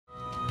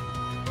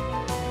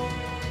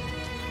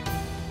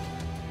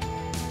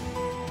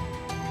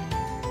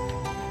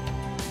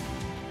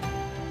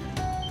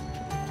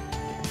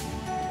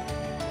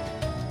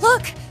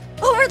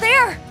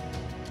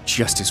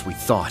Just as we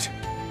thought.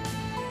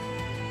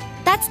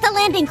 That's the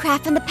landing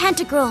craft from the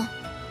Pantagruel.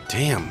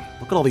 Damn,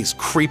 look at all these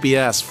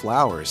creepy-ass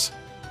flowers.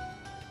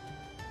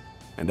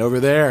 And over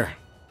there,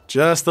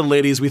 just the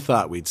ladies we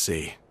thought we'd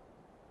see.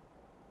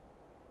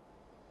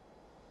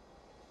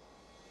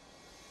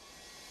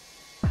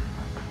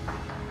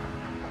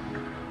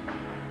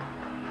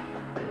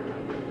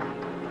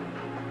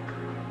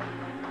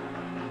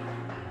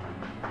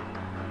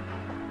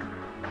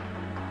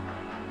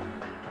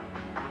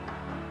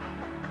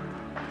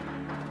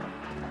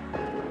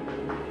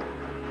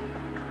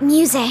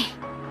 Muse.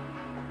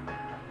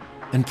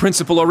 And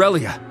Principal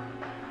Aurelia.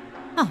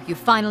 Oh, you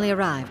finally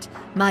arrived.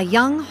 My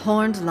young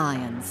horned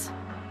lions.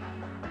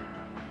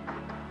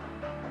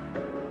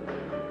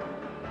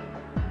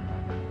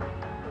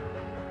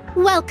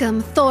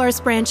 Welcome,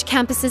 Thor's Branch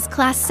Campus's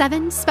Class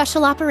 7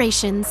 Special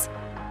Operations.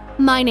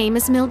 My name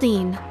is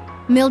Mildine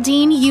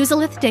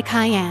Uzalith de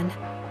Cayenne.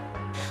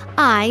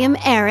 I am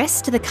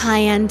heiress to the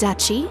Cayenne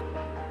Duchy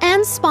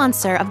and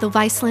sponsor of the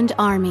Viceland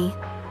Army.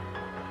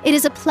 It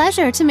is a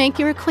pleasure to make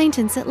your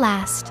acquaintance at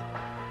last.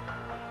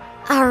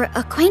 Our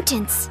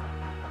acquaintance?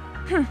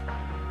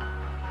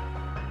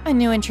 A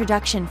new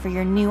introduction for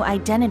your new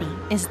identity,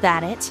 is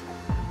that it?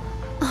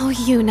 Oh,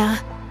 Yuna.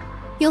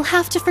 You'll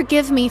have to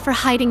forgive me for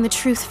hiding the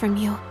truth from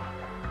you.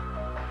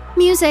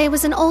 Muse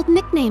was an old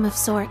nickname of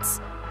sorts,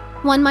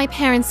 one my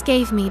parents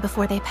gave me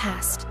before they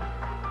passed.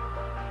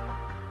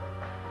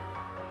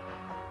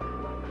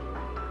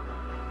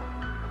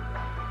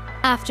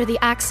 After the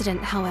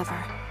accident, however,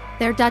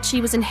 their duchy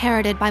was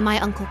inherited by my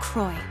Uncle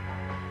Croy.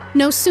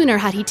 No sooner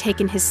had he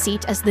taken his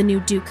seat as the new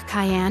Duke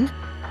Cayenne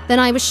than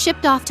I was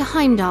shipped off to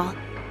Heimdall,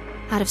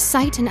 out of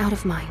sight and out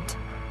of mind.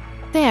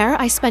 There,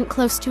 I spent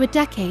close to a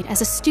decade as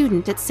a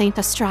student at St.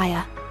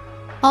 Astraea,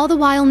 all the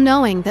while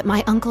knowing that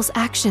my uncle's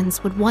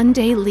actions would one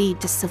day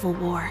lead to civil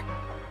war.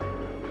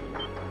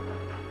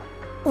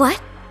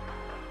 What?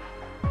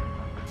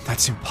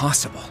 That's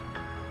impossible.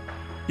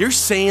 You're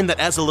saying that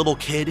as a little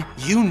kid,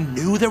 you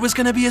knew there was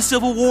gonna be a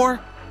civil war?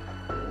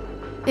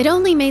 It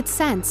only made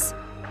sense.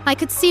 I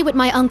could see what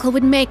my uncle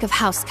would make of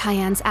House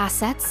Cayenne's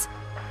assets,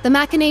 the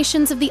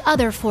machinations of the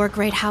other 4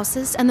 great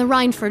houses and the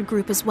Rhineford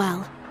group as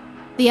well,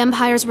 the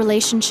Empire's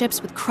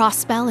relationships with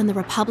Crossbell and the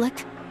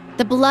Republic,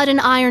 the Blood and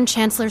Iron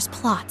Chancellor's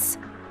plots.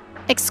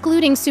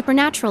 Excluding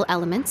supernatural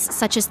elements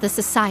such as the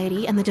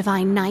Society and the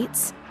Divine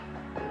Knights,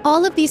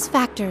 all of these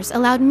factors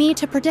allowed me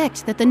to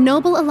predict that the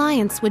Noble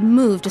Alliance would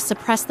move to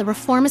suppress the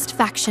reformist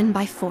faction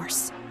by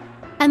force,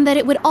 and that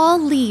it would all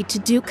lead to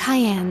Duke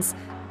Cayenne's,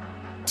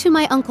 to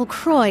my Uncle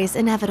Croy's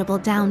inevitable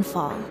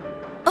downfall.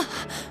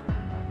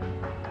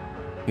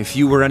 If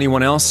you were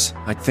anyone else,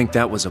 I'd think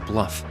that was a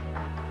bluff.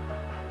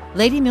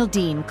 Lady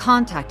Mildine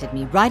contacted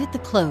me right at the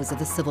close of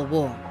the Civil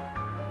War.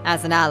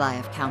 As an ally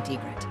of Count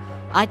Egret,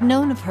 I'd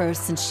known of her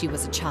since she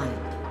was a child.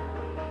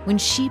 When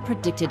she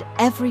predicted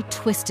every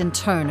twist and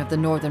turn of the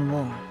Northern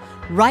War,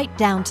 right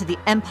down to the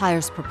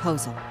Empire's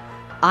proposal,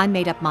 I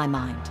made up my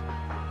mind.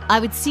 I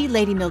would see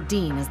Lady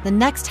Mildine as the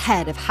next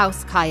head of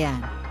House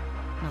Cayenne,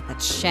 not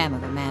that sham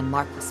of a man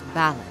Marquis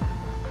Ballard.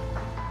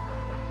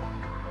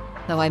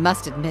 Though I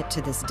must admit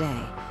to this day,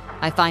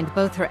 I find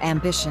both her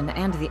ambition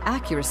and the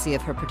accuracy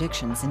of her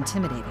predictions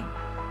intimidating.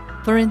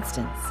 For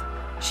instance,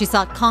 she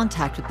sought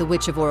contact with the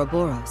Witch of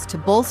Ouroboros to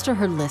bolster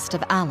her list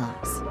of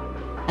allies.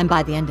 And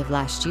by the end of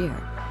last year,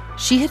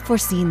 she had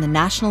foreseen the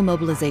national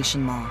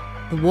mobilization law,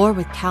 the war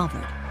with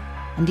Calvard,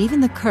 and even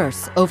the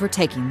curse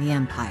overtaking the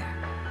Empire.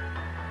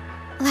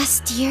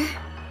 Last year?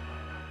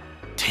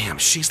 Damn,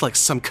 she's like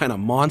some kind of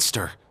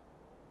monster.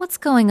 What's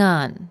going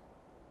on?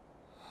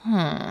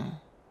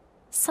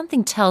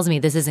 Something tells me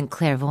this isn't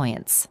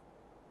clairvoyance.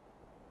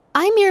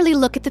 I merely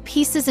look at the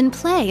pieces in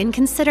play and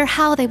consider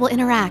how they will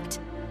interact.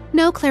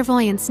 No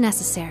clairvoyance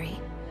necessary.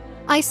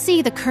 I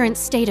see the current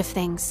state of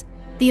things,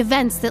 the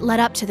events that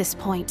led up to this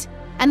point,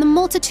 and the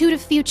multitude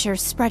of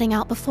futures spreading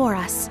out before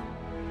us.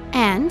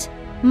 And,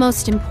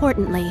 most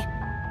importantly,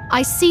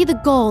 I see the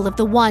goal of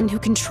the one who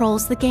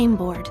controls the game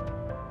board.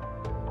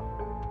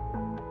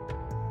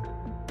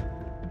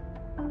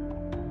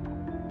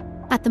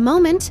 At the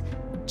moment,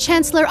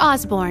 Chancellor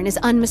Osborne is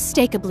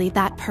unmistakably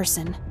that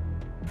person.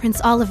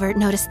 Prince Olivert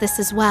noticed this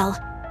as well,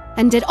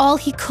 and did all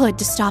he could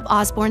to stop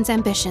Osborne's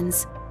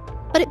ambitions.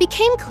 But it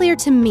became clear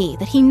to me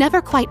that he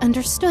never quite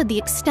understood the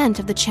extent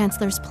of the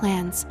Chancellor's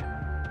plans.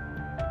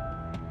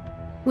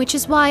 Which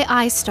is why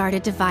I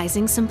started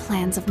devising some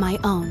plans of my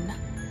own.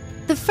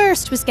 The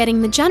first was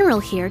getting the General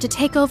here to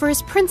take over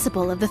as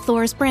principal of the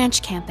Thor's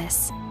Branch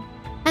campus.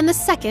 And the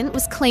second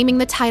was claiming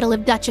the title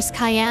of Duchess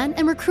Cayenne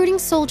and recruiting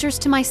soldiers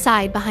to my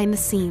side behind the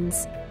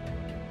scenes.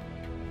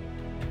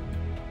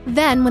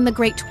 Then, when the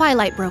Great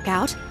Twilight broke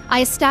out,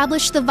 I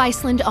established the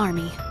Viceland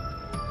Army.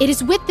 It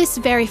is with this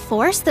very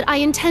force that I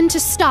intend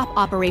to stop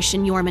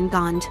Operation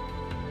Jormungand.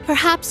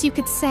 Perhaps you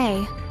could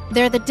say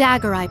they're the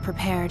dagger I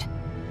prepared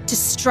to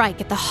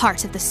strike at the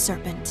heart of the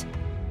serpent.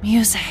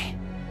 Muse.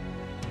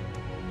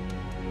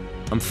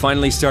 I'm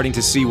finally starting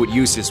to see what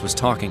Eustace was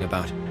talking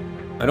about.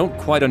 I don't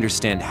quite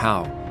understand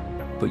how,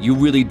 but you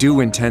really do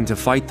intend to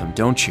fight them,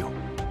 don't you?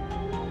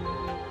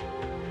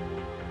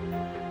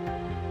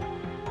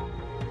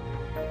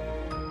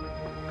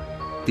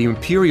 The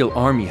Imperial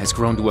army has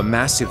grown to a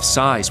massive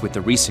size with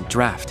the recent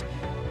draft.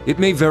 It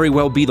may very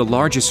well be the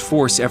largest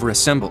force ever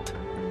assembled.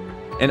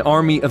 An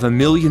army of 1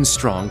 million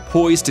strong,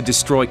 poised to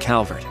destroy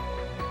Calvert.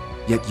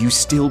 Yet you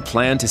still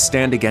plan to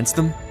stand against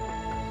them?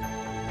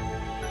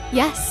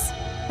 Yes,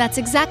 that's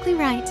exactly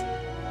right.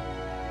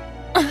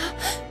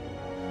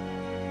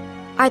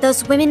 Are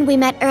those women we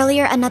met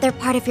earlier another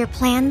part of your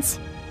plans?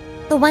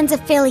 The ones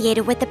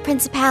affiliated with the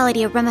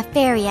Principality of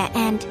Remiferia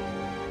and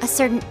a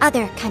certain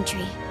other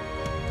country.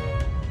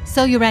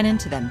 So you ran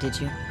into them, did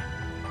you?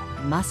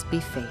 Must be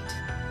fate.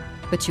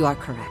 But you are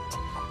correct.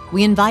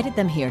 We invited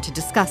them here to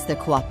discuss their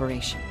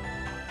cooperation.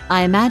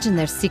 I imagine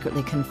they're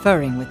secretly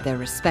conferring with their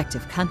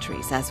respective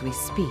countries as we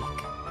speak.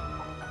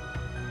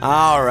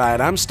 All right,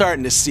 I'm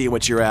starting to see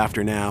what you're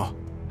after now.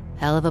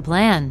 Hell of a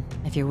plan,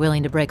 if you're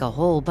willing to break a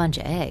whole bunch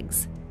of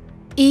eggs.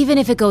 Even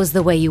if it goes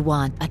the way you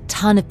want, a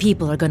ton of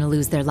people are going to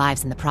lose their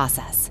lives in the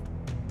process.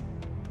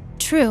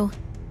 True.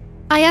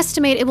 I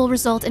estimate it will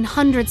result in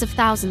hundreds of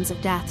thousands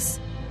of deaths.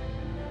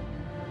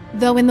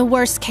 Though in the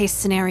worst case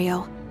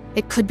scenario,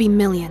 it could be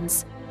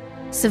millions.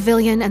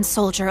 Civilian and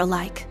soldier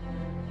alike.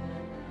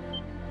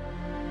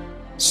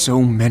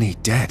 So many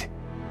dead.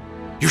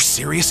 You're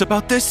serious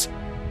about this?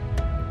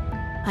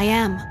 I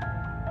am.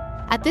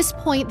 At this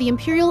point, the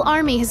Imperial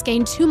Army has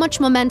gained too much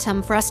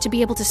momentum for us to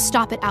be able to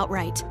stop it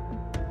outright.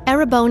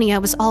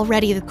 Erebonia was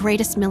already the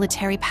greatest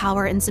military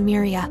power in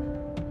Zemuria,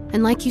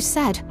 and like you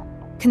said,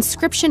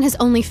 conscription has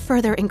only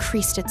further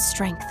increased its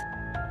strength.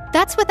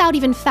 That's without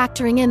even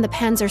factoring in the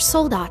Panzer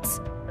Soldats,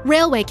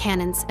 railway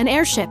cannons, and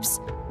airships.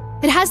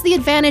 It has the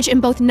advantage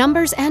in both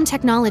numbers and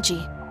technology.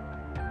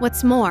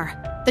 What's more,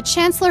 the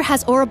Chancellor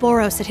has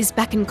Ouroboros at his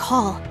beck and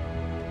call.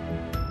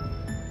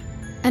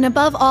 And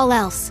above all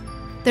else,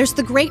 there's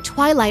the Great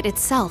Twilight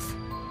itself.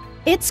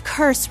 Its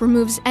curse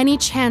removes any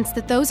chance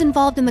that those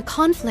involved in the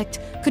conflict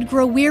could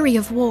grow weary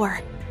of war.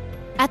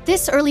 At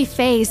this early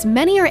phase,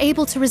 many are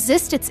able to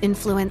resist its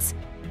influence,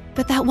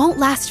 but that won't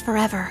last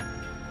forever.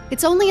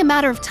 It's only a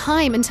matter of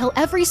time until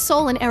every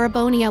soul in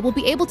Erebonia will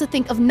be able to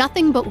think of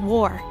nothing but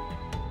war.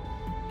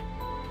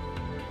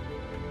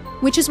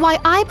 Which is why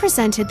I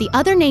presented the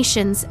other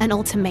nations an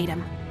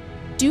ultimatum.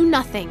 Do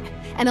nothing,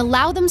 and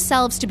allow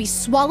themselves to be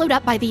swallowed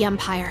up by the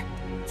Empire,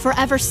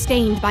 forever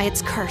stained by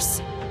its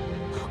curse.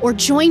 Or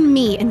join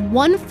me in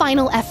one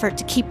final effort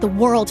to keep the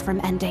world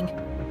from ending.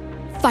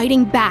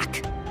 Fighting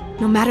back,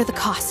 no matter the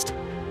cost.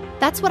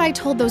 That's what I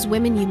told those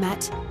women you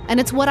met, and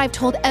it's what I've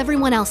told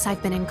everyone else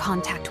I've been in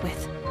contact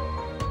with.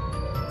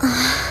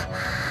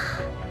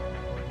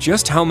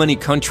 Just how many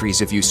countries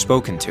have you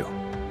spoken to?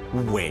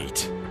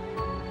 Wait.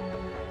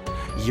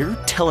 You're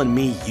telling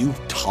me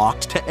you've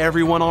talked to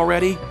everyone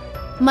already?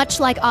 Much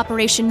like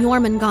Operation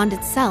Jormungand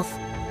itself,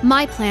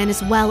 my plan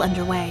is well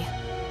underway.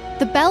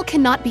 The bell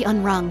cannot be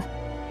unrung.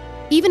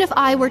 Even if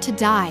I were to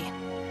die,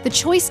 the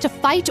choice to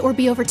fight or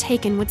be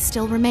overtaken would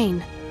still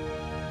remain.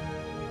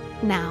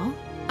 Now,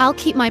 I'll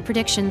keep my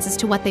predictions as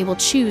to what they will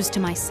choose to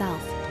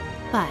myself.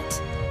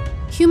 But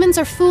humans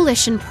are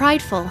foolish and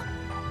prideful,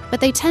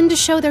 but they tend to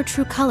show their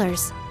true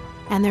colors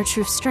and their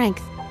true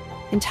strength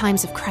in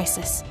times of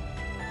crisis.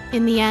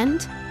 In the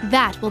end,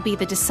 that will be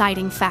the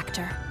deciding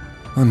factor.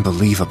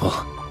 Unbelievable.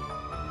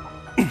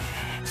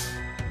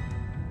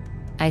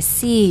 I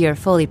see you're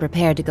fully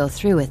prepared to go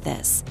through with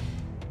this,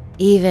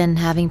 even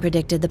having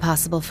predicted the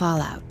possible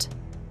fallout.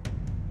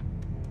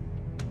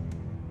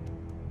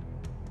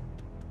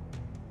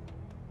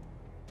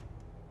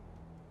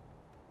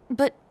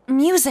 But,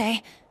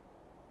 Muse,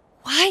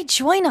 why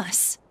join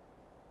us?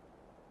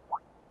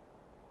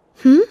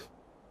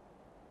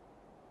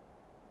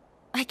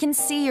 I can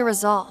see your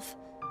resolve,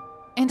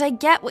 and I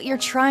get what you're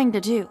trying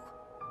to do.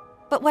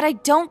 But what I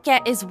don't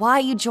get is why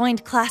you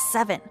joined Class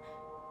 7.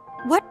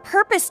 What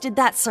purpose did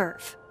that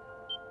serve?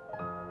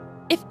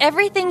 If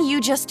everything you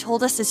just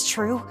told us is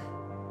true,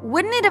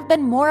 wouldn't it have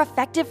been more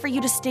effective for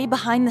you to stay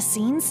behind the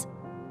scenes?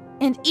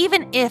 And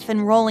even if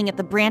enrolling at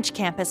the branch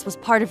campus was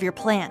part of your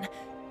plan,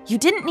 you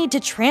didn't need to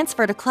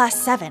transfer to Class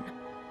 7.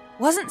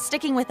 Wasn't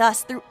sticking with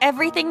us through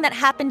everything that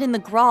happened in the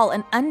Grawl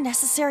an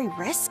unnecessary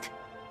risk?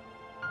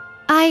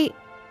 I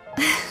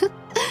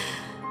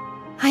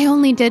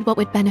only did what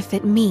would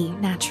benefit me,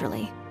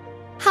 naturally.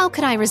 How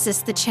could I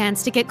resist the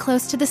chance to get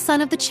close to the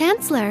son of the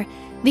Chancellor,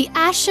 the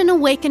Ashen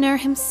Awakener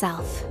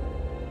himself?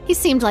 He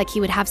seemed like he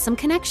would have some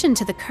connection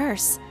to the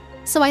curse,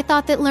 so I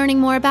thought that learning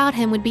more about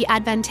him would be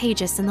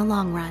advantageous in the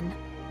long run.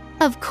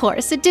 Of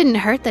course, it didn't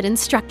hurt that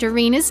Instructor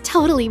Reen is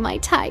totally my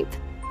type.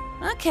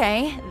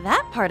 Okay,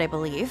 that part I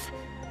believe.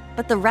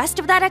 But the rest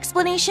of that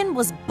explanation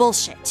was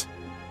bullshit.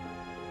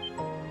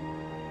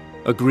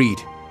 Agreed.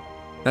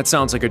 That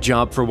sounds like a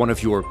job for one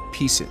of your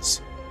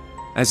pieces.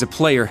 As a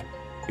player,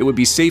 it would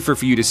be safer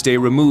for you to stay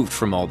removed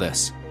from all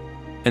this.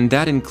 And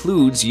that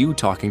includes you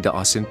talking to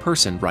us in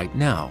person right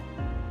now.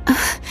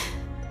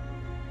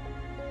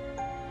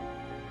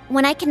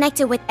 When I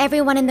connected with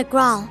everyone in the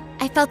Grawl,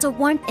 I felt a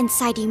warmth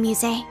inside you,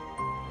 Muse.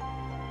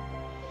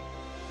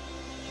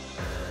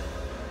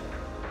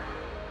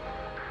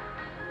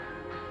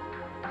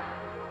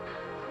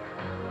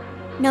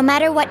 No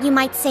matter what you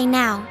might say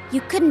now, you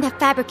couldn't have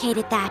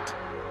fabricated that.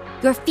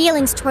 Your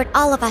feelings toward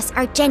all of us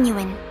are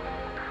genuine.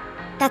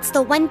 That's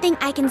the one thing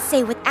I can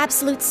say with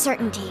absolute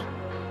certainty.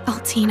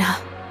 Altina.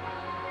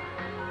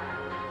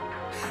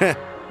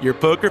 Your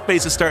poker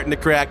face is starting to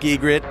crack,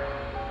 Egret.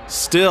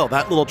 Still,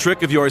 that little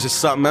trick of yours is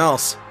something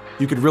else.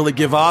 You could really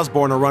give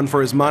Osborne a run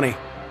for his money.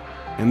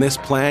 And this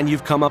plan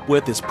you've come up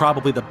with is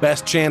probably the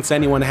best chance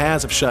anyone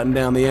has of shutting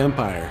down the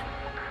Empire.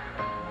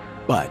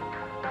 But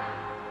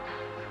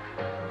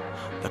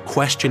the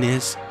question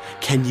is,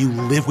 can you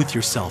live with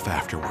yourself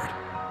afterward?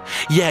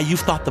 Yeah,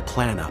 you've thought the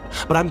plan up,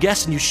 but I'm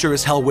guessing you sure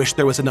as hell wish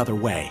there was another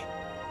way.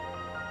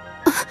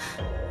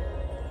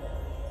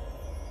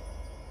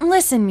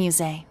 Listen,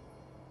 Muse.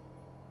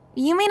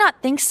 You may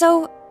not think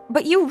so,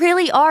 but you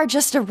really are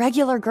just a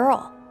regular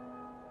girl.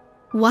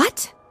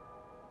 What?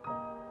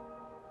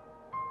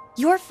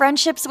 Your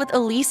friendships with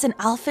Elise and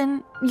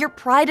Alphen, your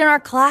pride in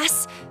our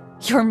class,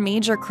 your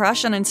major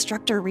crush on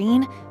Instructor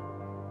Reen,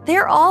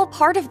 they're all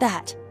part of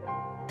that.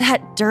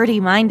 That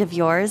dirty mind of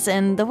yours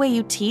and the way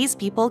you tease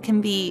people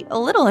can be a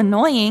little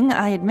annoying,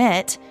 I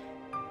admit.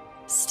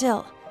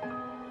 Still,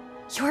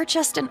 you're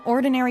just an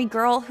ordinary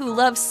girl who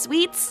loves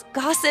sweets,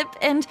 gossip,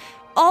 and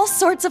all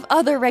sorts of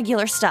other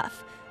regular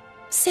stuff.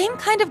 Same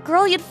kind of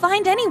girl you'd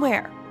find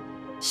anywhere.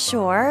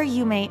 Sure,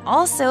 you may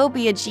also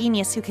be a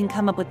genius who can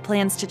come up with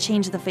plans to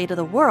change the fate of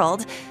the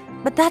world,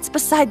 but that's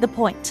beside the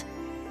point.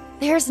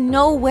 There's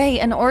no way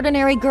an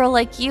ordinary girl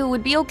like you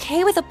would be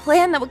okay with a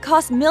plan that would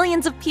cost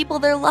millions of people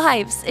their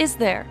lives, is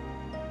there?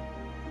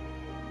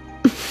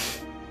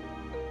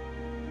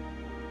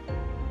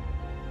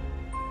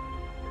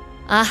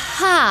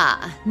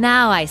 Aha!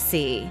 Now I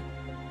see.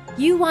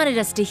 You wanted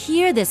us to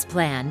hear this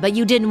plan, but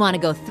you didn't want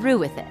to go through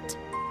with it.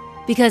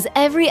 Because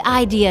every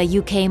idea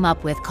you came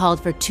up with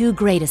called for too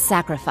great a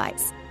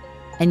sacrifice.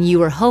 And you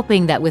were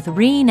hoping that with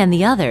Reen and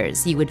the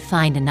others, you would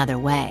find another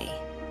way.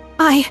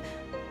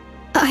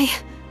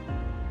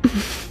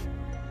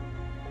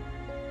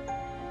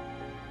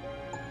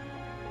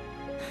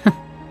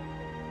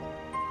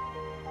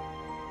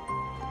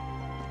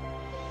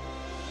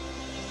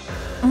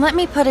 Let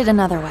me put it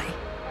another way.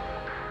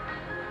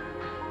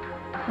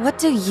 What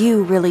do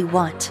you really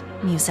want,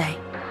 Muse?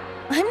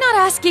 I'm not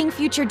asking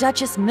future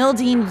Duchess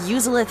Mildine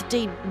Uselith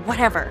de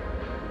whatever.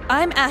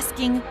 I'm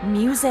asking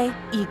Muse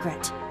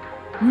Egret,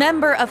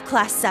 member of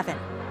Class 7.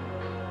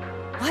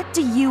 What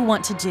do you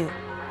want to do?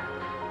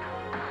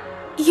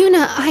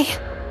 Yuna,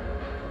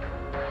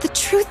 the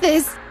truth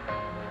is,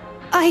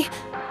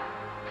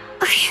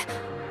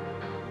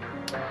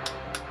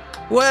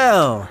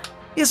 Well,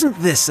 isn't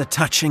this a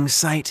touching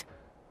sight?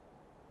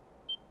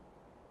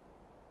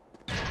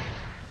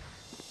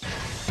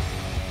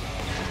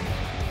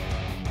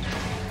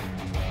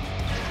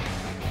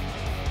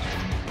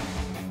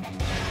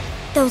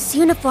 Those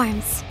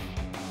uniforms.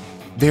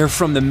 They're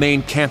from the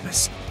main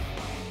campus.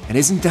 And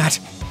isn't that...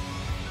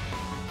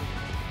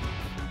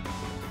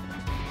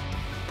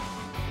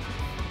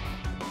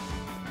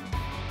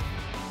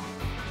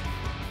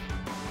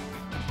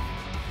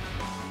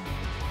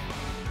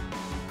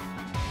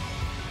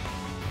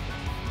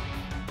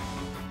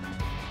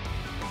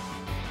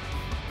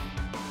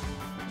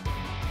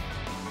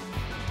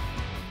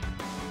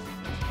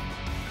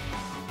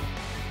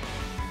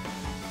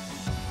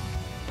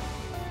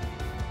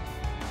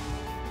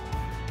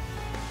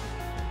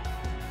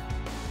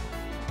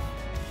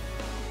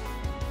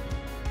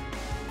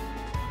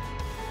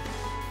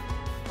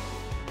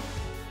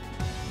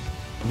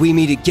 We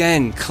meet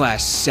again,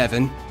 Class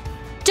 7.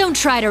 Don't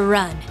try to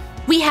run.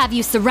 We have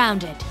you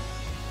surrounded.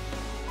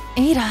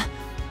 Ada.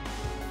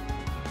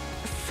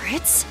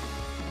 Fritz?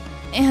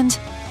 And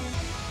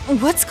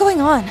what's going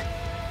on?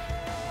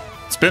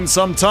 It's been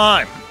some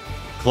time,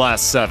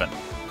 Class 7.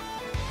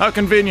 How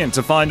convenient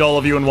to find all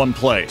of you in one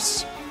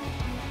place.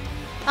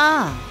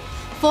 Ah,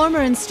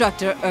 former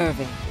instructor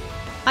Irving.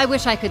 I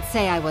wish I could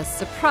say I was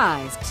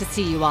surprised to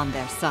see you on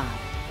their side.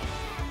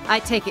 I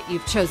take it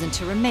you've chosen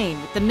to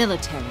remain with the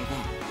military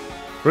then.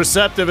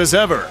 Receptive as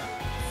ever,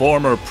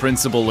 former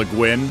Principal Le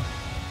Guin.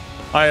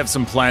 I have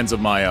some plans of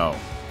my own.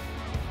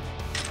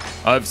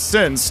 I've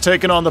since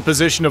taken on the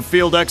position of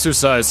Field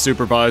Exercise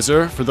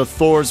Supervisor for the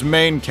Thor's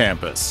main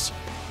campus.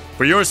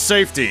 For your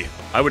safety,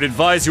 I would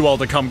advise you all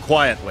to come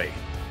quietly.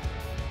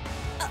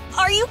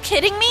 Are you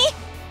kidding me?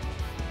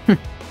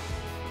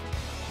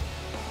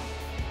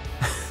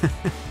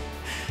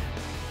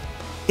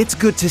 It's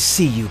good to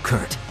see you,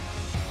 Kurt.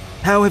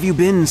 How have you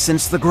been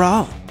since the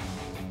Grawl?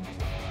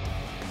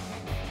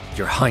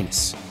 Your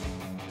Highness.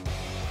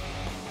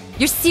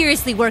 You're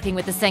seriously working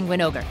with the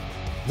Sanguine Ogre.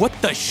 What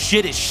the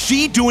shit is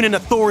she doing in a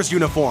Thor's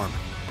uniform?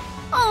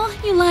 Oh,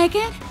 you like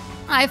it?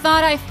 I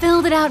thought I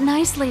filled it out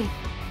nicely.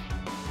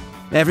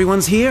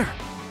 Everyone's here,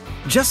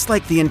 just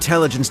like the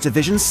intelligence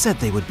division said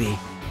they would be.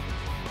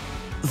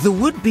 The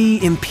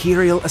would-be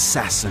Imperial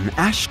assassin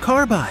Ash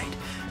Carbide,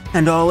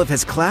 and all of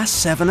his Class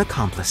 7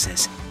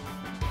 accomplices.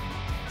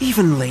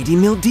 Even Lady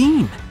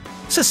Mildine,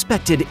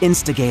 suspected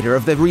instigator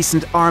of the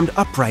recent armed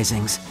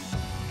uprisings.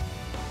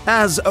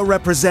 As a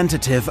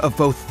representative of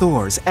both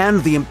Thor's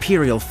and the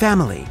Imperial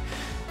family,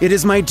 it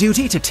is my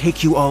duty to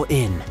take you all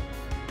in.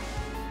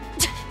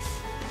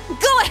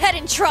 Go ahead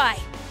and try!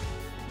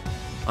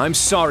 I'm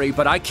sorry,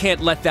 but I can't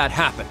let that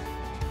happen.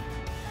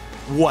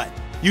 What?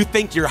 You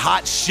think you're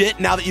hot shit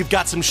now that you've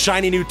got some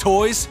shiny new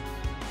toys?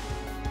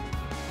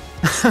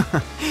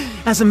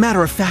 As a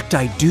matter of fact,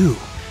 I do.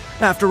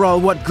 After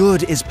all, what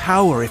good is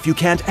power if you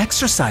can't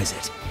exercise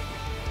it?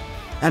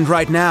 And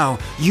right now,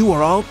 you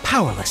are all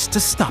powerless to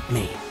stop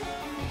me.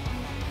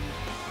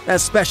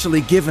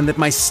 Especially given that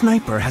my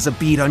sniper has a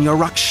bead on your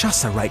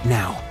Rakshasa right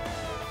now.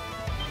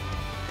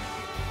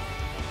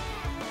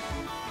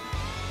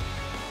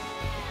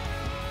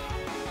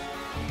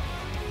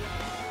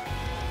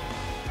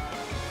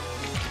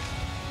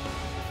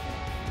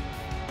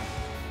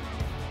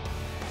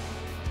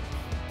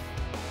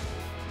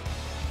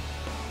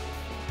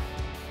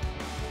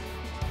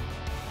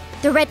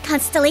 The red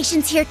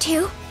constellation's here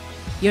too?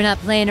 You're not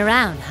playing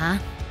around, huh?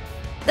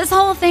 This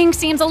whole thing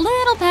seems a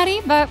little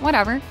petty, but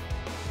whatever.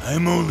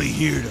 I'm only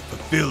here to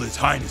fulfill His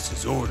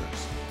Highness's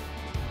orders.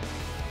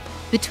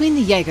 Between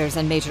the Jaegers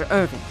and Major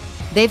Irvin,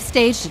 they've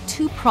staged a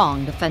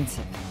two-pronged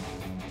offensive.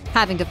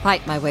 Having to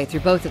fight my way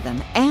through both of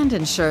them and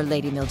ensure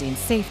Lady Mildean's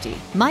safety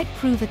might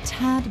prove a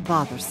tad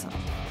bothersome.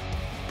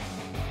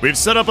 We've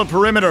set up a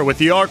perimeter with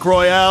the Ark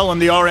Royale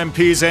and the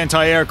RMP's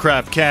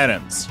anti-aircraft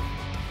cannons.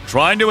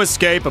 Trying to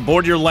escape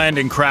aboard your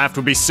landing craft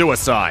would be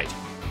suicide.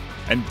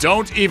 And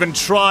don't even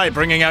try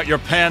bringing out your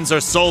Panzer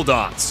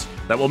Soldats.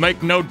 That will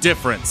make no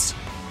difference.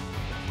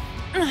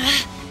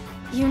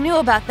 You knew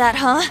about that,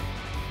 huh?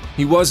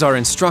 He was our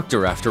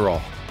instructor, after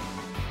all.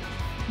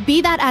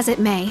 Be that as it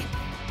may,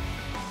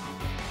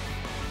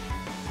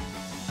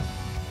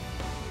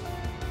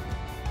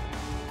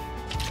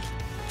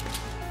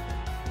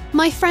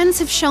 my friends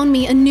have shown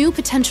me a new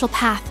potential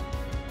path,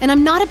 and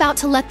I'm not about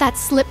to let that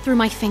slip through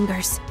my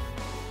fingers.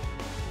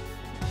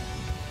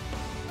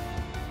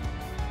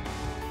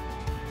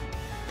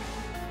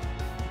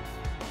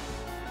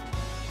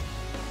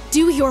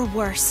 Do your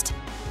worst.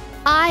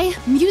 I,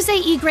 Muse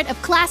Egret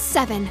of Class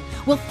 7,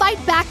 will fight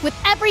back with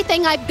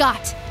everything I've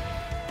got.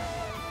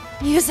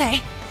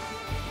 Muse.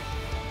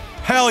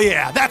 Hell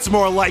yeah, that's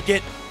more like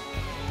it!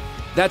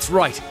 That's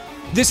right.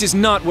 This is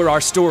not where our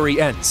story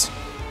ends.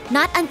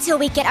 Not until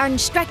we get our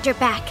instructor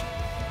back.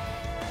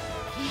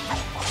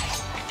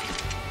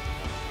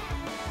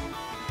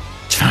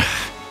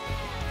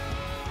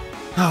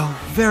 Oh,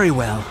 very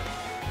well.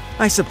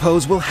 I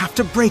suppose we'll have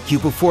to break you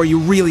before you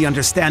really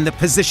understand the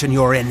position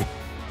you're in.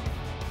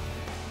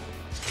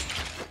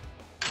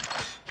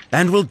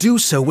 And we'll do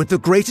so with the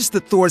greatest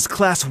that Thor's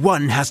Class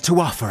 1 has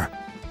to offer.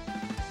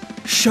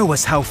 Show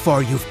us how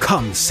far you've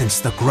come since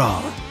the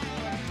Grawl.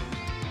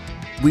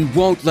 We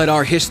won't let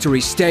our history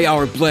stay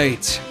our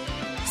blades.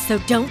 So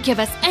don't give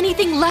us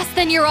anything less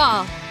than your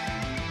all.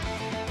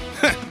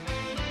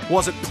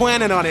 Wasn't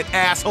planning on it,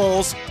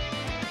 assholes!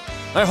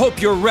 I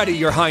hope you're ready,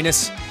 Your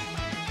Highness.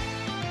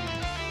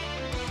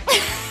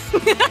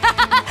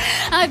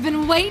 I've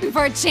been waiting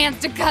for a chance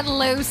to cut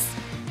loose.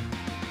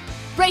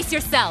 Brace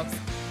yourselves.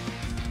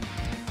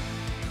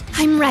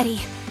 I'm ready.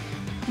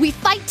 We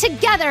fight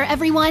together,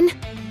 everyone!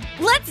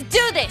 Let's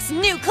do this,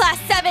 new Class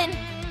 7!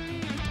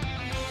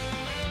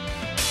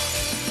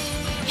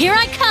 Here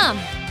I come!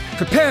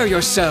 Prepare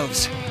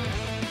yourselves.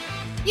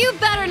 You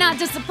better not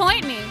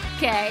disappoint me,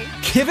 okay?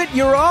 Give it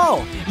your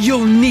all!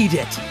 You'll need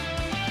it!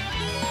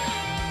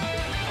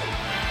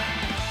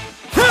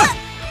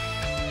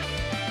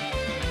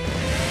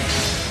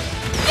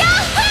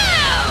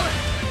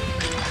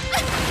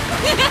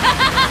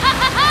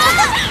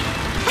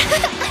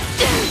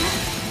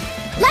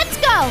 Let's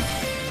go!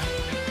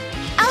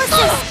 Alice!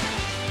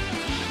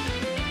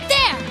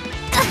 There!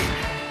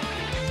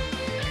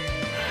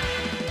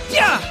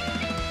 Yeah!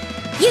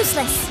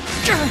 Useless!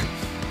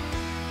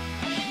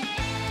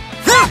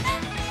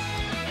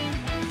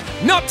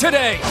 Not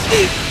today!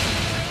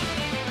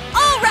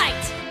 All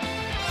right!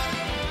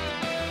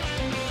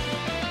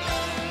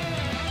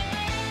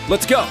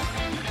 Let's go!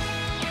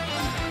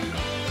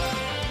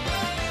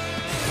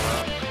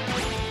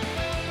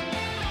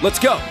 Let's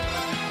go!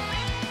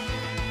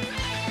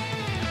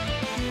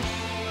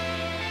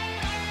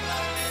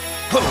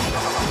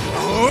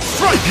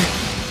 Strike!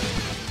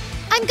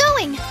 I'm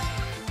going!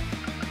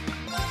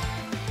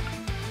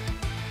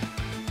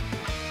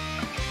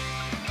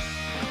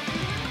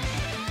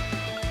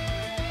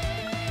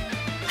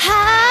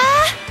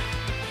 Ha!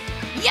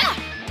 Yeah!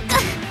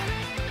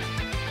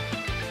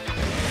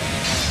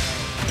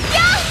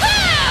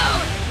 Yahoo!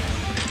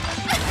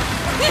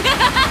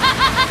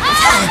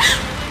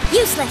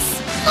 Useless!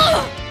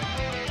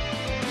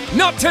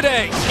 Not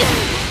today!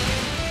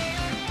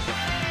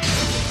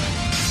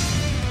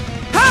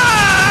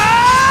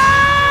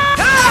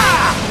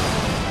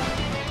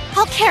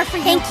 I'll care for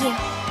you. Thank you.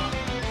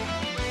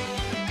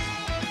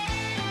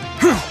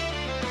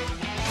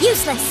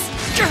 Useless.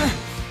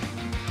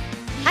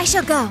 I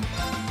shall go.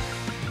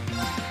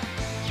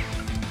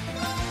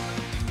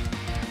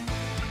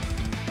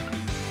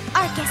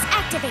 Arcus,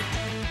 activate.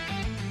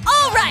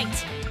 All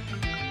right!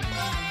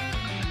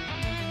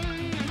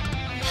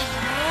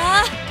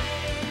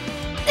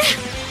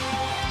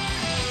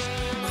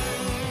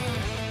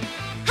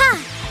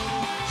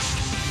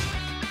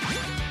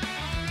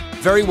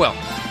 Very well.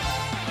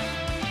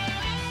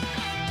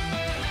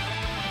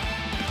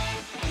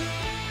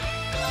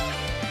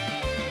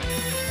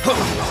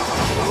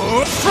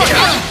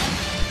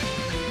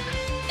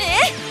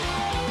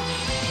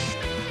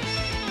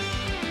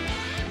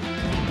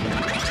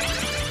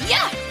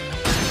 Yeah!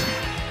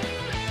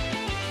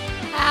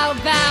 How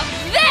about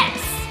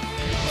this?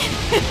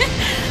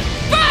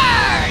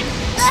 Burn!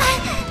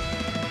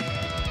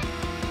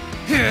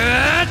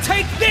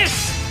 Take this!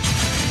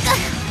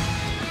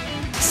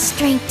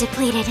 Strength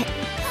depleted.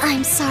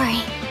 I'm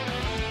sorry.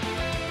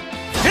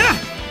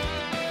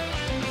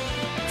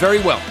 Very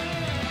well.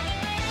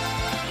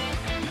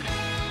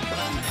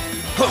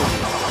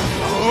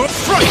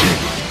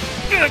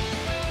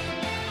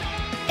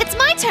 It's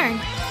my turn.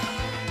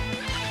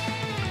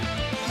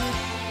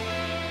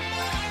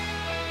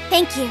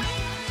 Thank you.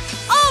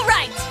 All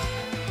right!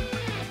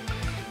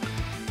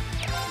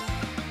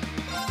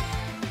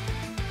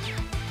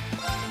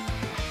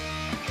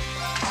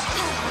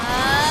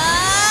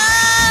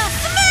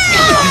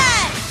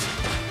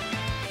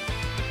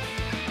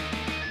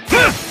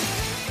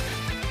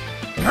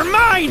 You're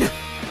mine!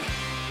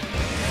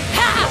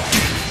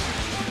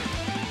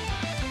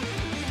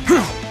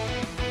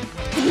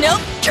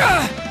 Nope.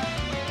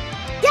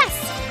 Yes!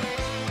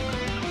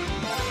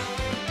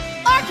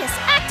 Arcus,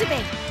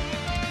 activate!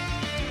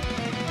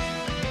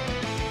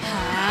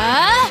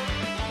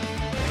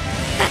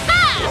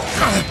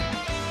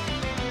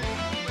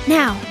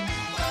 Now.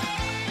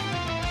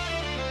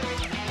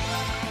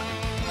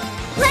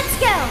 Let's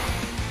go!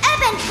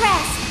 Evan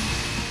Crest!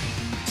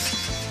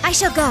 I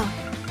shall go.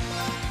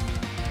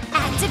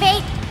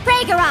 Activate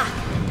Ragnarok!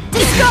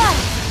 Destroy!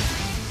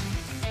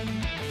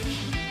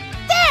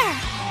 There!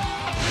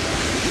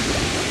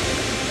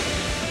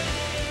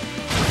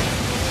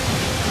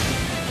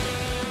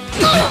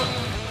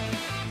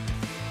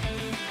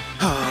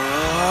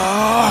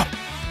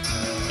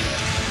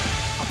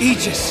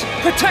 Aegis,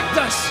 protect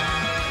us!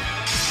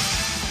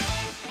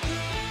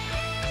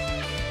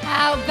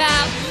 How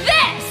about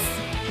this?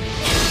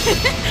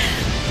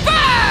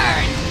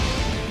 Burn!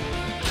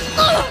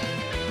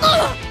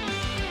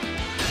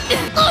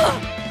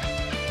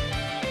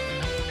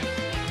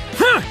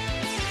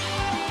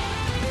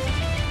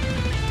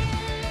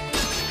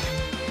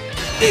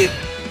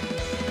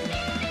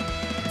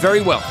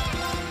 Very well.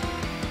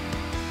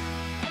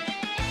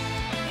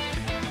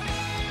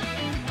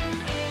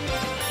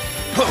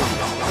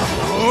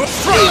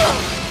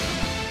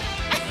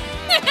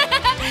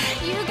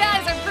 You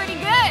guys are pretty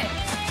good.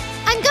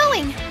 I'm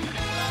going.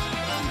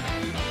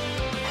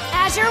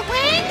 Azure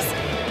wings?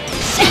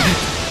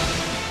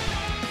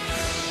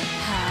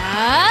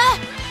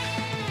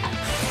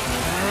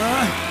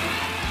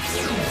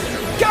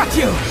 Got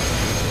you!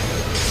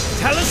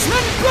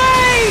 Talisman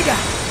Blade!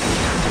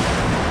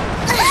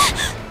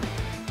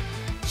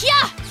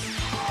 Yeah!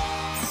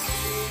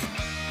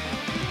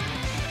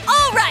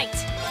 All right!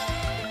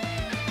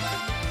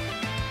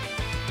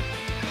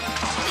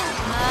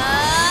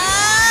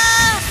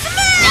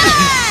 Smash!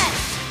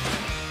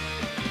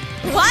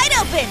 Wide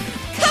open!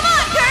 Come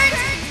on, Kurt!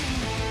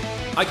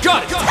 I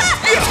got it!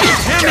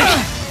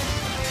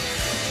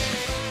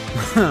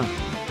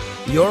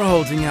 You're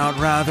holding out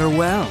rather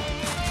well.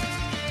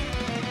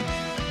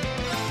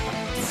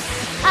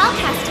 I'll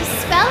cast a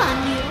spell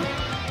on you.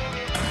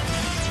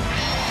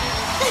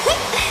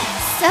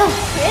 So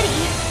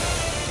pretty.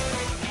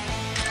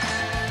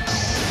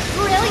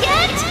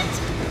 Brilliant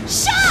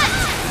shot!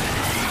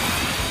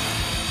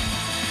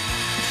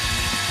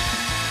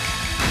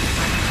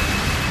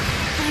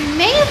 I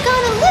may have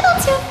gone a little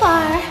too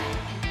far.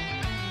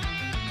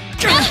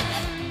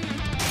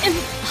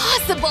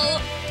 Impossible!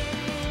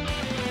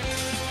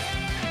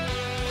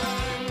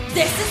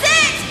 This is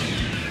it!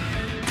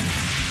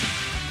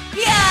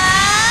 Yeah!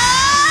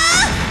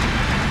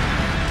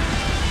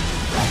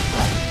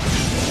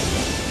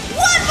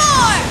 One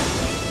more!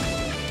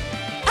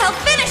 I'll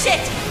finish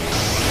it!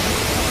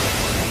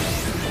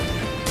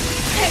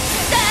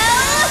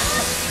 Excel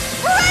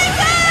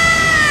Breaker!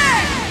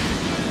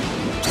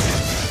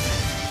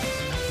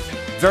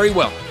 Very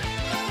well.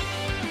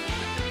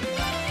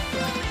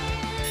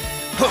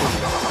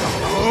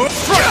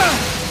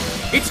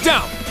 It's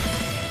down!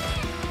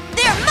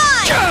 They're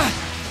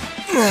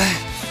mine!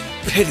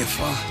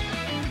 Pitiful.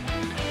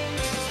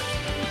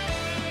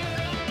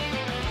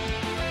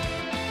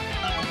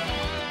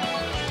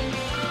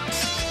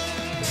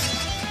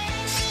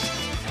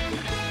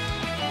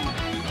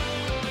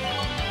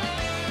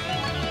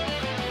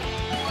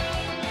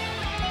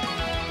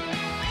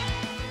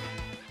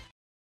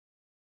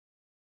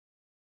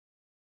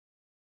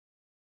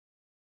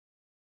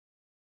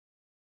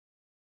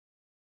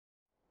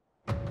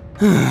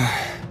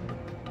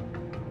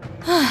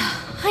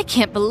 I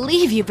can't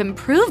believe you've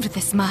improved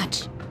this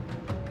much.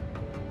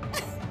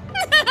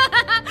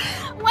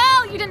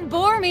 Well, you didn't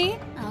bore me.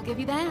 I'll give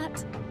you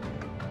that.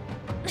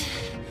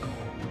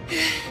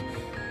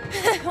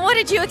 What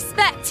did you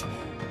expect?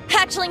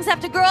 Hatchlings have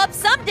to grow up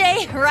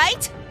someday,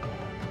 right?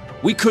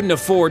 We couldn't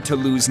afford to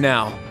lose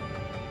now.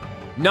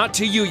 Not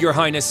to you, Your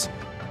Highness.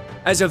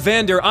 As a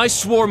Vander, I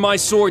swore my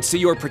swords to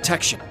your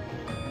protection.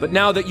 But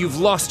now that you've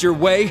lost your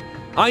way,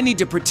 I need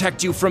to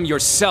protect you from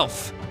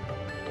yourself.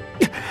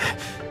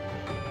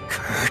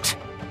 Kurt.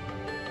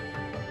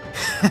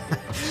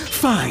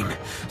 Fine.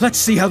 Let's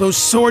see how those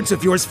swords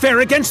of yours fare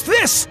against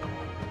this!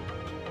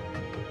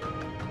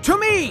 To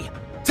me!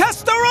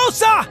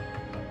 Testarossa!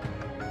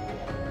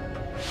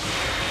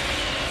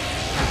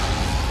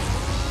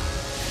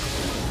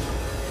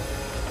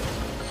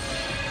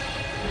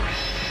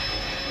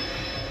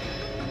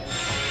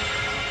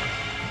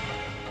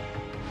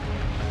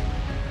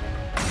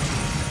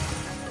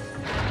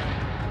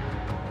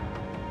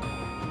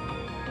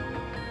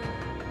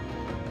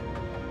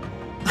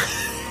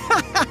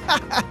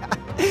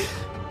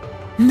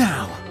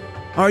 Now,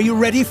 are you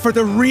ready for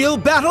the real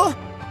battle?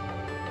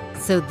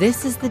 So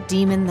this is the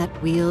demon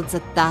that wields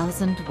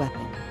 1,000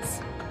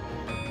 weapons.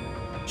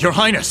 Your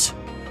Highness,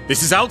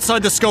 this is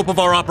outside the scope of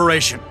our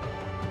operation.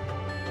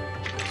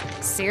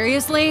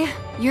 Seriously?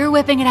 You're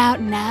whipping it out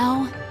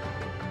now?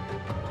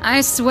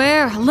 I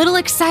swear, a little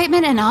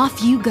excitement and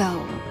off you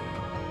go.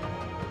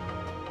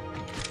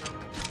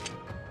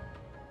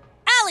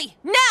 Allie,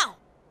 now!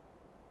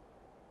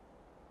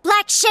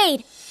 Black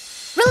Shade!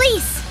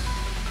 Release!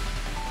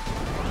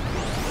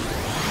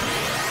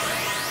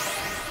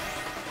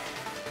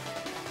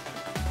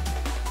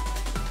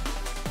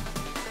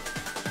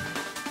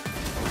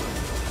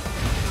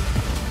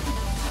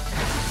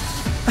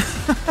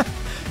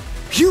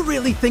 You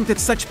really think that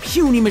such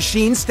puny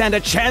machines stand a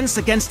chance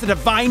against the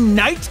Divine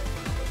Knight?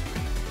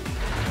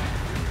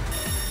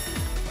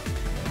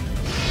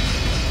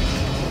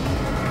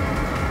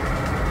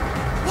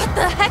 What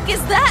the heck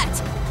is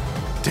that?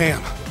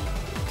 Damn.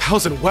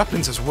 1,000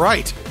 weapons is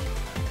right.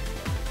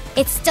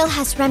 It still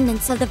has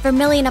remnants of the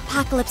Vermilion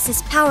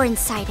Apocalypse's power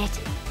inside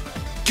it.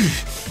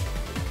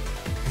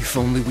 If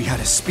only we had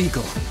a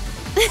Spiegel.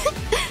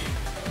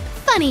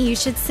 Funny you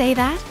should say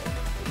that.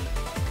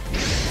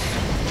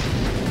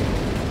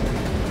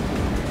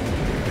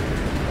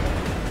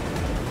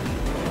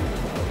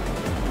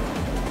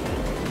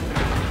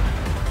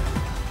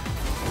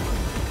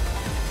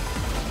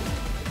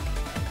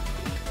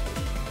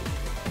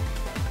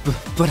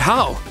 But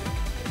how?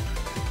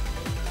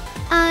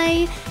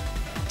 I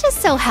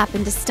just so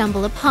happened to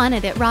stumble upon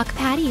it at Rock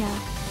Patio,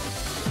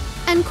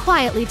 and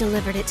quietly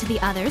delivered it to the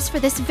others for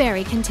this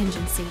very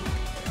contingency.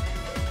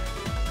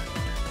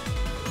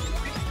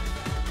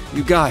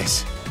 You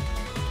guys.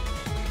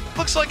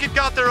 Looks like it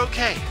got there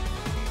okay.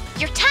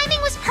 Your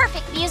timing was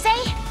perfect, Muse.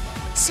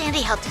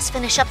 Sandy helped us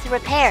finish up the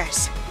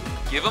repairs.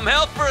 Give him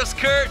help for us,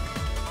 Kurt!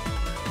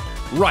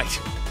 Right.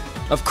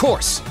 Of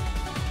course.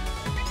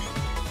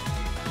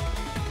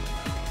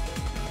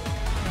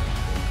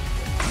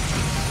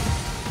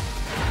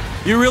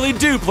 You really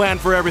do plan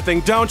for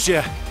everything, don't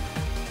you?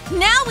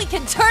 Now we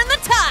can turn the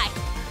tide!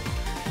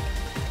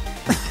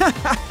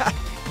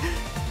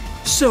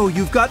 So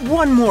you've got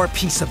one more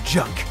piece of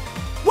junk.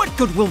 What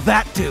good will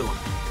that do?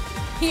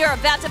 You're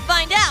about to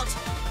find out!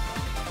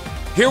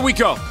 Here we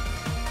go.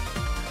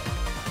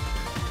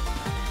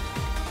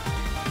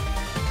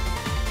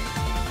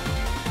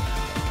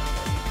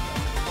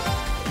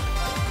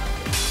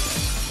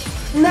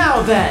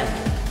 Now then,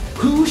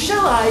 who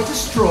shall I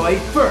destroy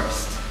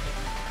first?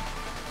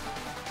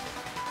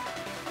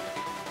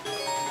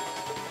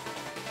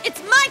 It's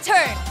my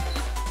turn!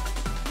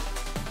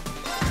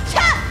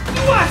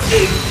 What?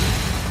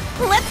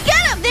 Let's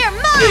get them! They're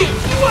mine!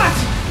 What?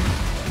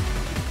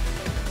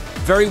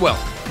 Very well.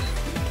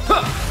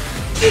 Huh.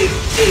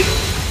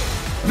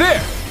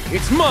 There!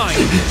 It's mine!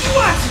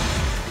 What?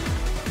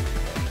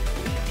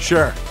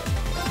 Sure.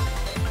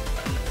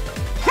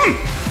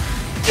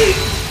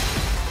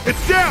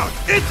 It's down!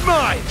 It's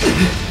mine!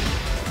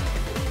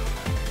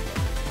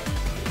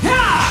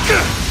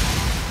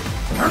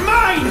 They're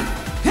mine!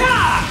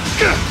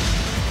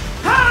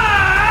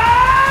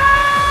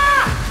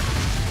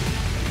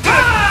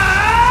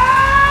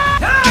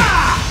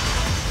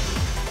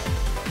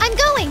 I'm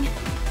going!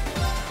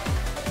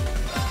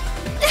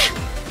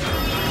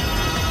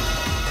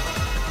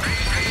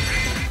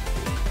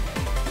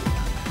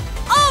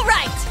 All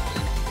right!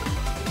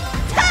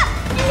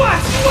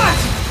 What?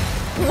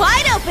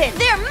 Wide open!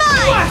 They're mine!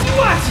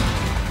 What?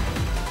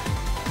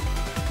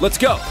 Let's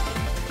go.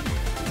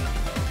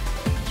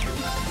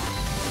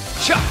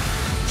 Chop!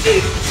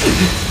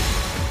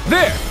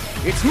 There!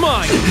 It's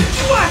mine!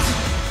 What?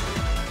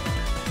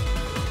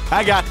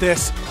 I got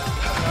this.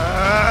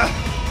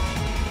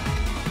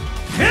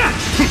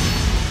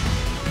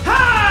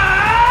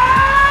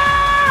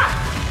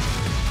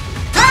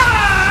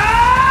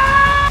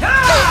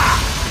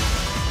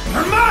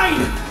 They're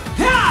mine!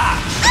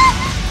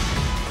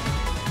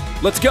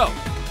 Let's go.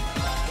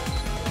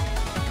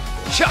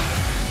 Chop!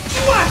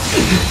 What?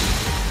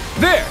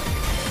 There!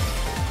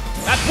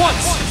 At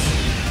once!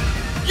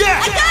 Yeah!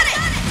 I got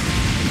it!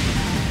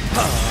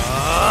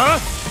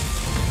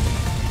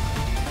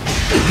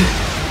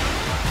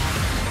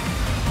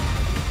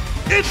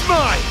 It's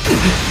mine!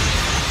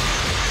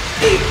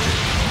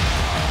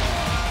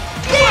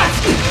 What?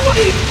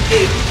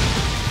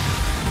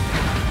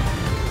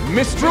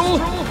 Mistral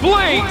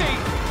Blade!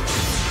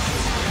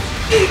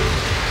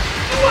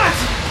 What?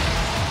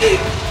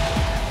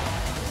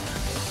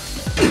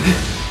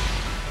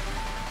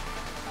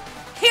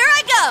 Here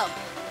I go!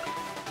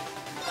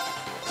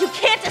 You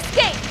can't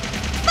escape!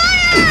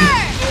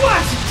 Fire!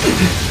 What?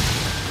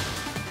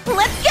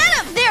 Let's get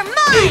them! They're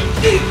mine!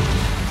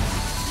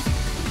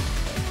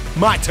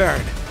 My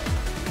turn.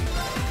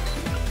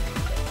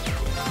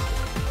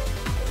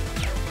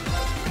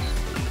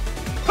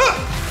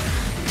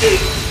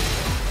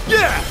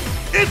 Yeah!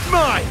 It's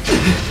mine!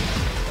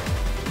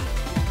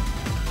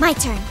 My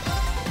turn.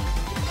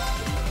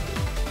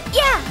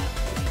 Yeah!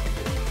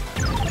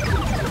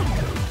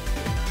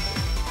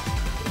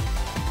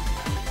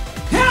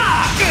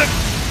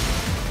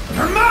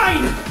 You're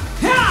mine!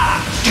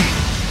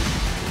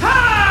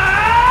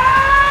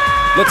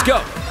 Let's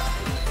go!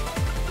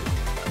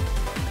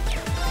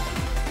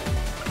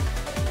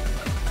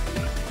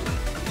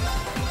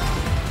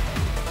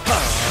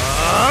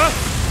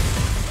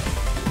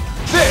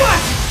 There!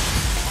 What?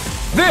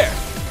 There!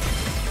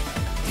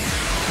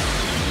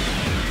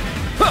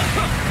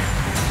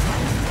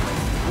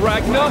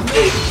 Ragna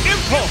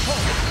Impulse!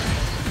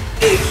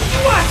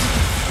 What?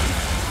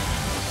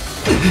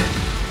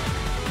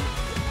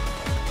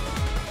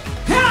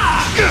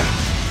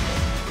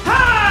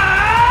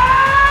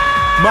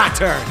 My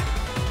turn.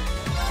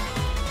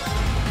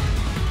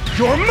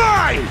 You're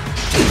mine!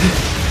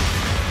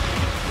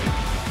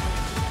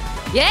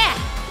 Yeah!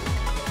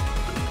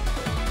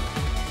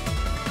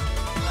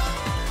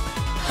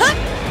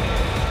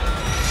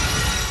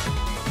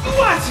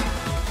 What?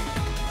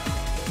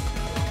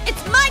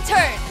 It's my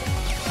turn!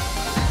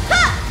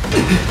 Ha!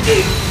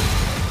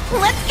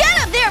 Let's get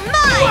them! They're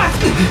mine! What?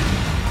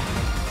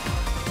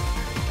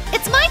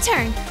 It's my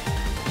turn.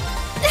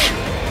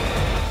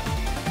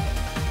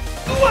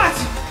 What?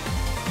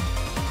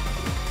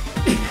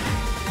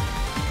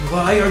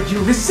 Why are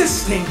you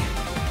resisting?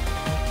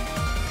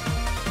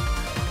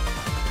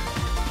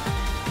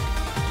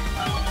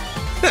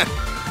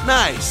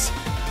 Nice.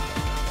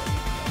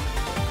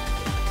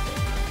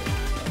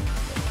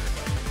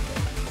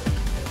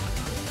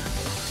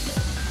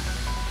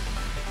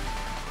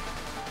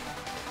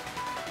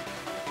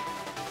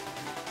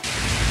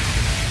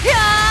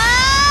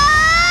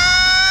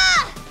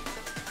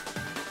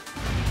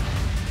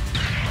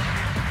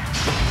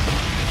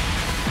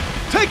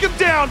 Take him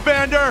down,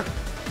 Vander!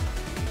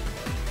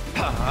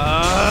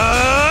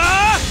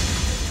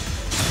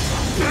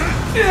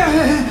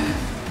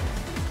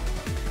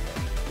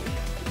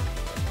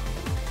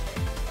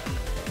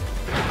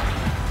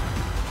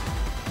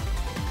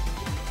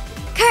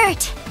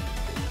 Kurt!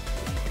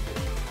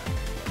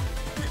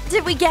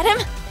 Did we get him?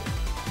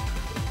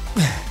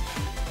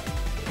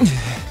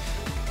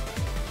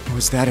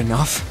 Was that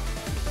enough?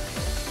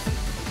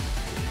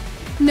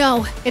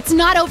 No, it's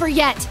not over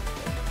yet.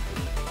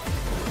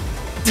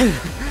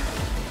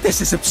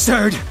 This is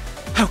absurd.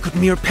 How could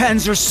mere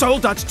Panzer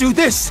Soldats do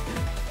this?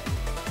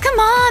 Come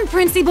on,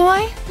 Princey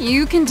boy.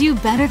 You can do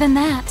better than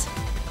that.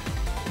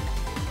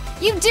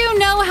 You do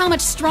know how much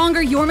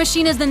stronger your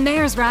machine is than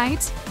theirs,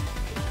 right?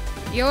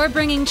 You're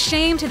bringing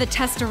shame to the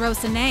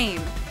Testarossa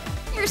name.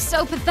 You're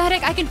so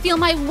pathetic, I can feel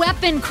my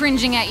weapon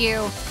cringing at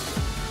you.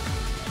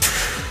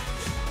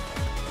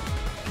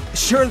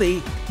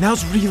 Surely,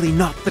 now's really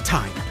not the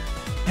time.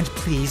 And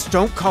please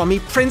don't call me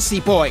Princey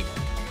Boy.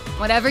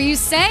 Whatever you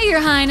say,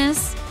 Your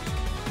Highness.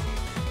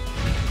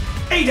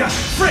 Ada,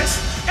 Fritz,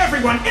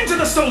 everyone into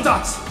the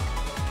Soldats!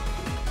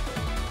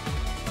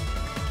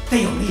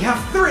 They only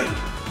have 3.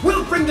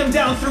 We'll bring them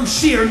down through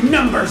sheer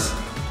numbers.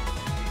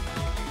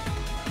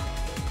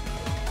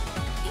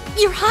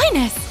 Your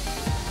Highness!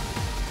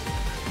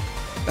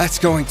 That's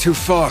going too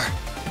far.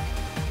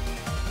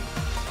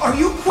 Are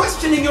you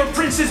questioning your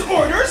prince's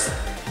orders?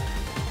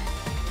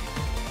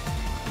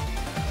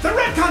 The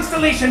Red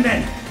Constellation,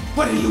 then!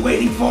 What are you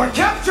waiting for?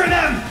 Capture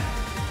them!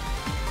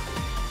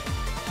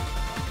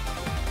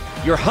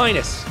 Your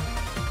Highness!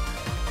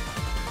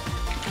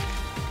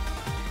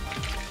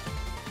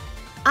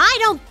 I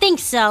don't think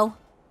so.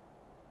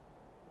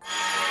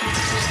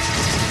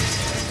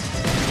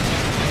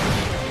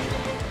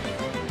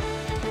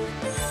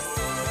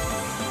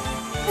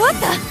 What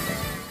the?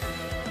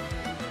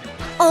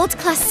 Old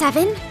Class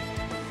 7?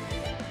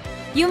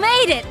 You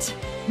made it!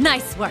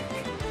 Nice work.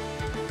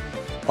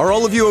 Are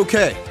all of you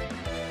okay?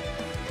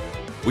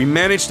 We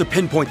managed to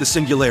pinpoint the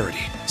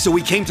singularity, so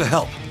we came to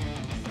help.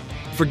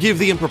 Forgive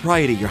the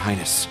impropriety, Your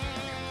Highness.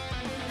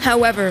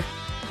 However,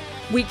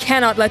 we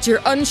cannot let your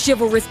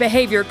unchivalrous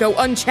behavior go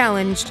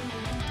unchallenged.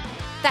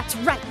 That's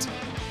right.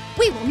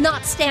 We will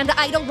not stand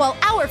idle while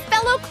our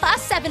fellow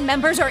Class 7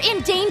 members are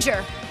in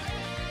danger.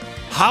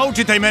 How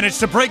did they manage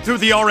to break through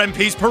the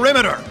RMP's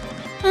perimeter?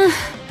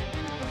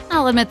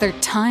 I'll admit their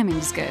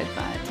timing's good,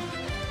 but...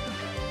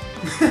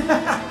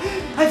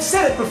 I've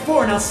said it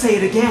before and I'll say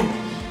it again.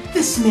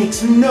 This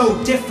makes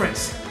no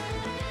difference.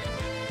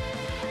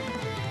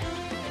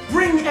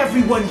 Bring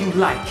everyone you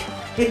like.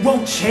 It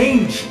won't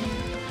change.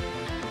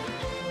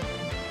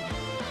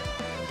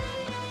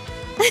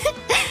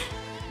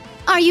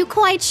 Are you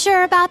quite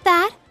sure about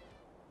that?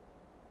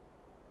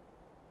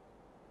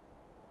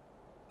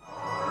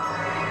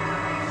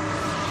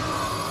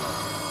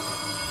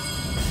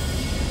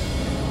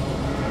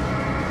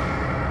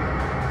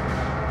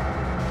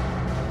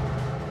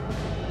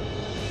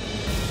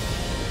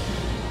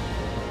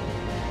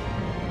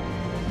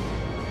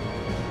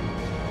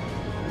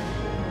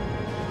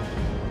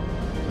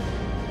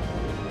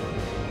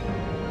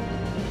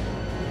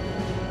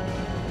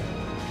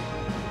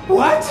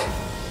 What?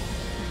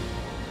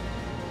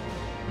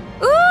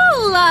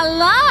 Ooh la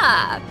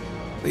la!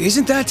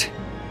 Isn't that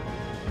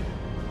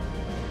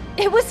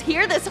It was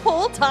here this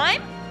whole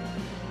time?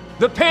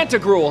 The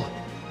Pantagruel!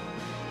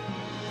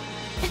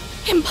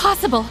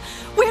 Impossible!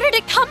 Where did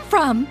it come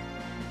from?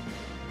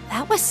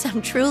 That was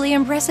some truly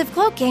impressive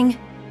cloaking.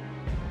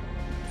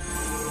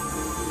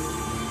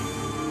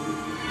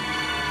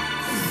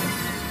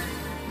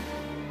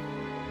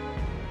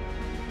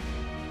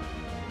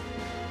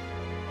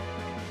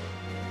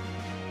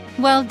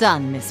 Well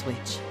done, Miss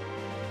Witch.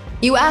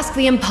 You ask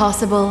the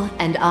impossible,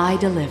 and I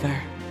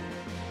deliver.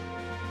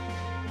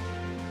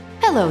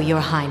 Hello,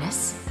 Your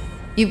Highness.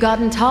 You've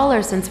gotten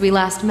taller since we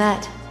last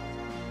met.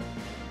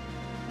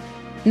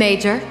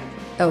 Major,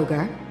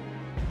 Ogre,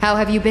 how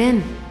have you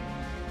been?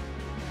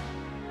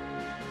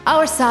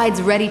 Our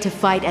side's ready to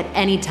fight at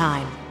any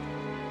time.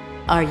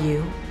 Are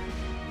you?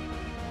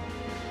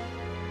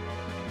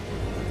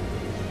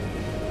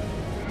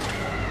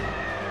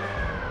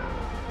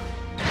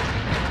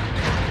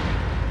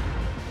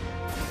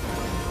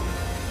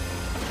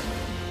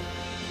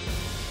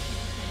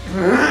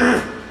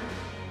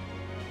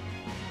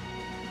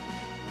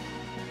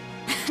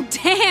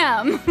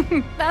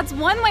 Damn! That's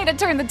one way to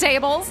turn the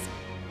tables.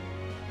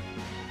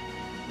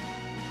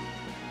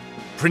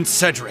 Prince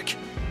Cedric,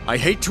 I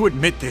hate to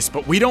admit this,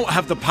 but we don't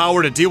have the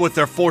power to deal with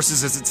their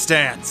forces as it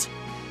stands.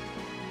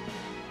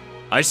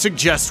 I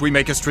suggest we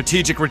make a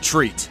strategic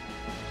retreat.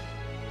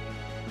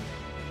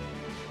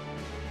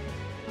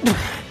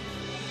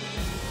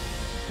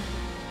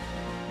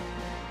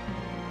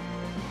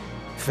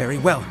 Very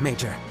well,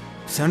 Major.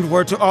 Send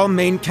word to all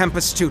main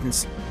campus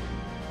students.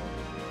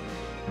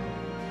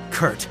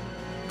 Kurt,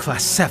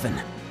 Class 7,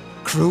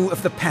 crew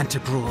of the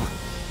Pantagruel.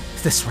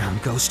 This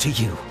round goes to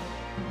you.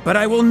 But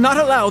I will not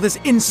allow this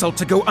insult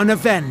to go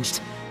unavenged.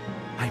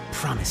 I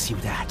promise you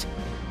that.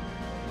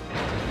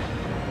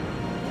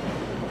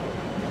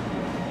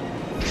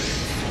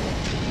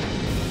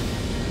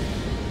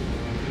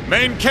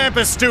 Main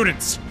campus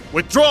students,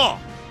 withdraw!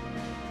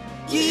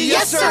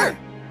 Yes, sir!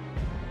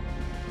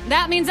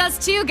 That means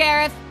us too,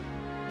 Gareth.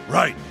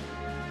 Right.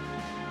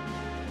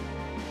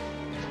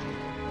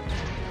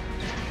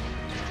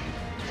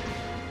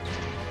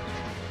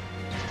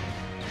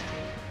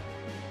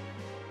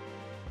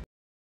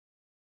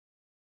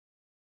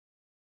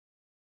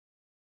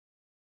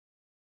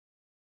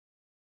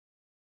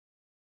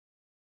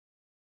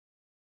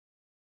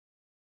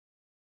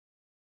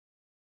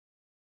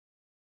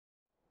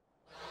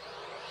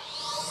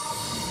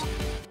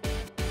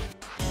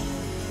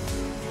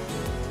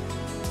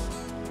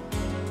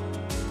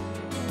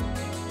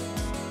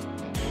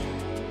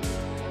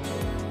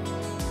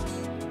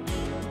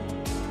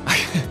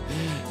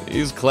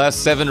 These Class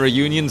 7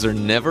 reunions are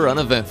never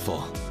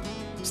uneventful.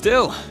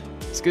 Still,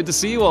 it's good to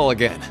see you all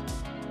again.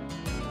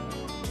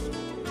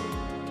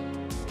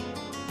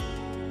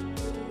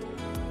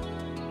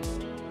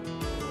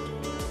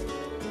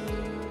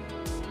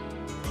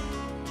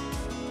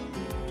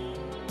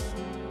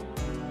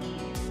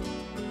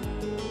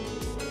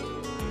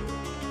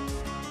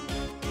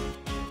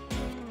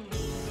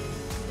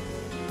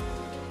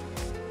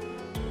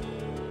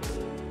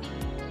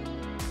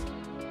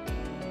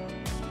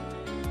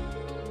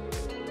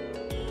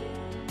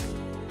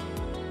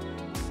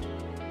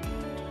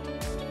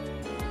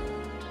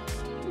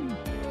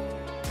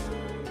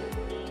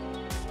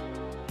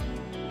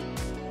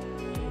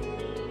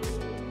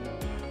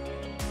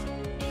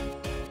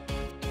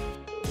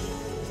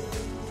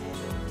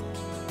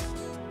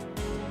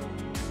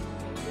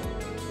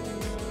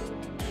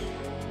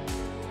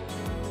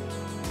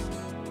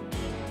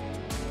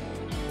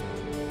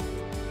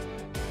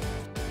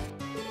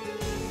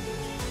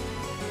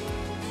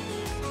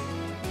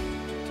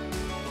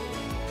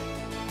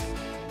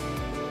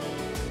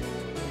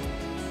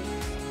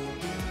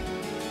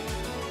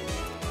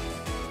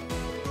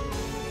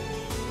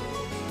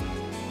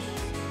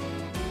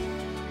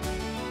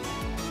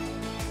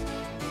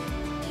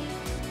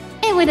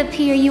 It would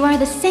appear you are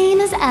the same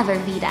as ever,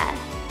 Vida.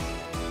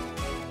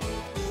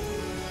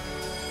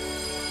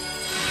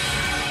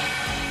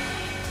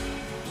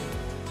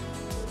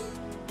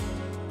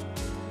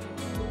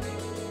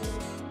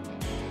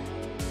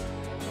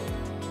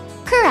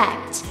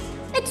 Correct.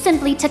 It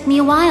simply took me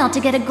a while to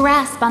get a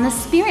grasp on the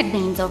spirit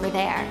veins over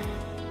there.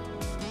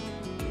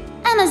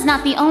 Emma's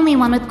not the only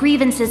one with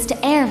grievances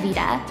to air,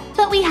 Vida,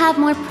 but we have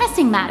more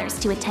pressing matters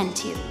to attend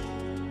to.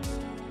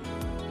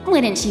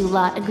 Wouldn't you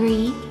lot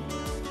agree?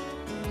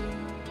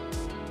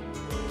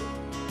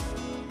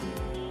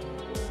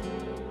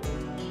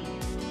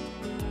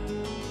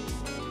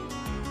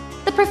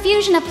 The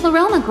profusion of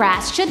pleroma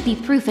grass should be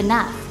proof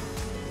enough.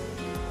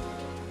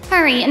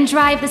 Hurry and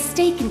drive the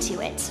stake into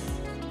it.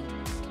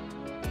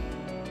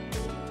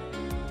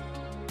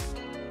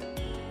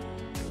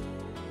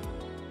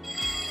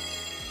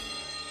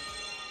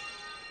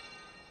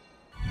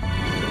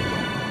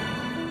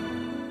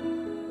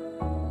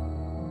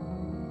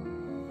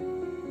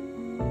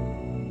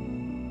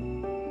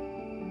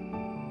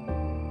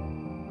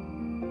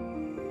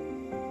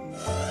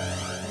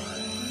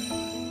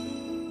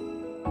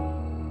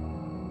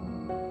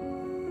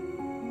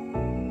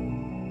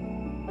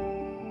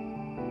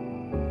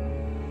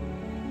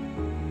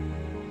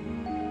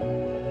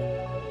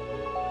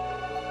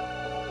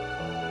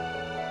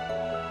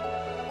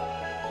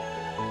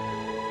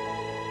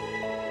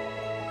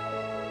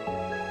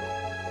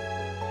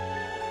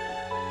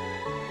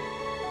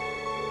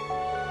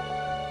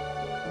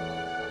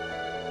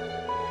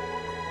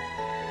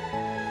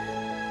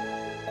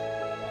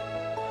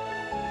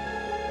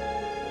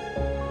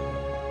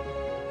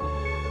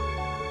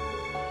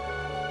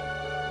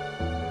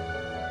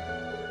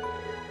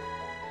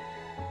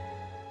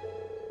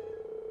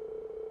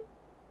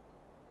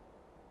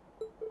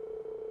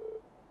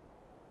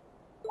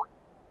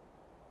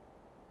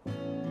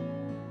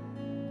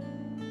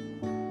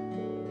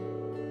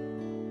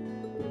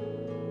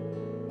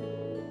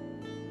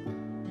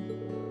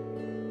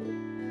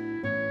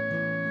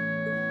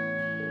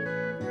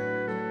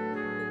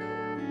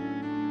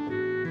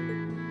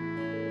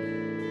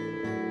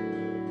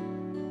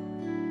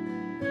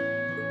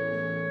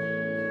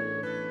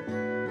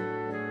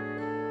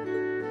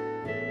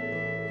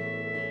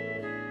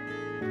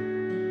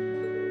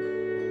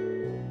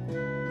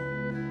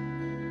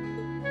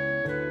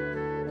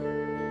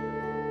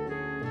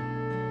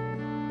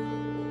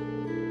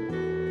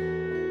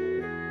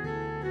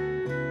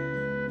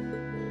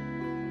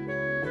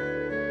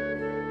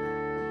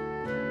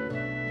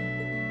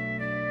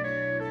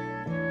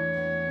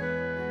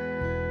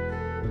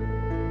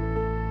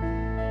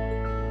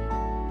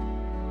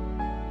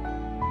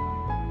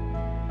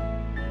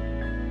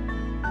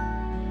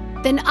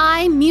 Then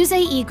I, Muse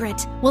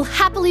Egret, will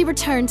happily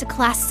return to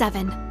Class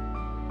 7.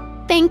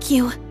 Thank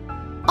you,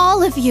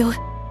 all of you,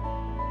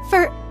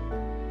 for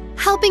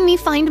helping me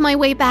find my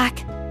way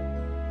back.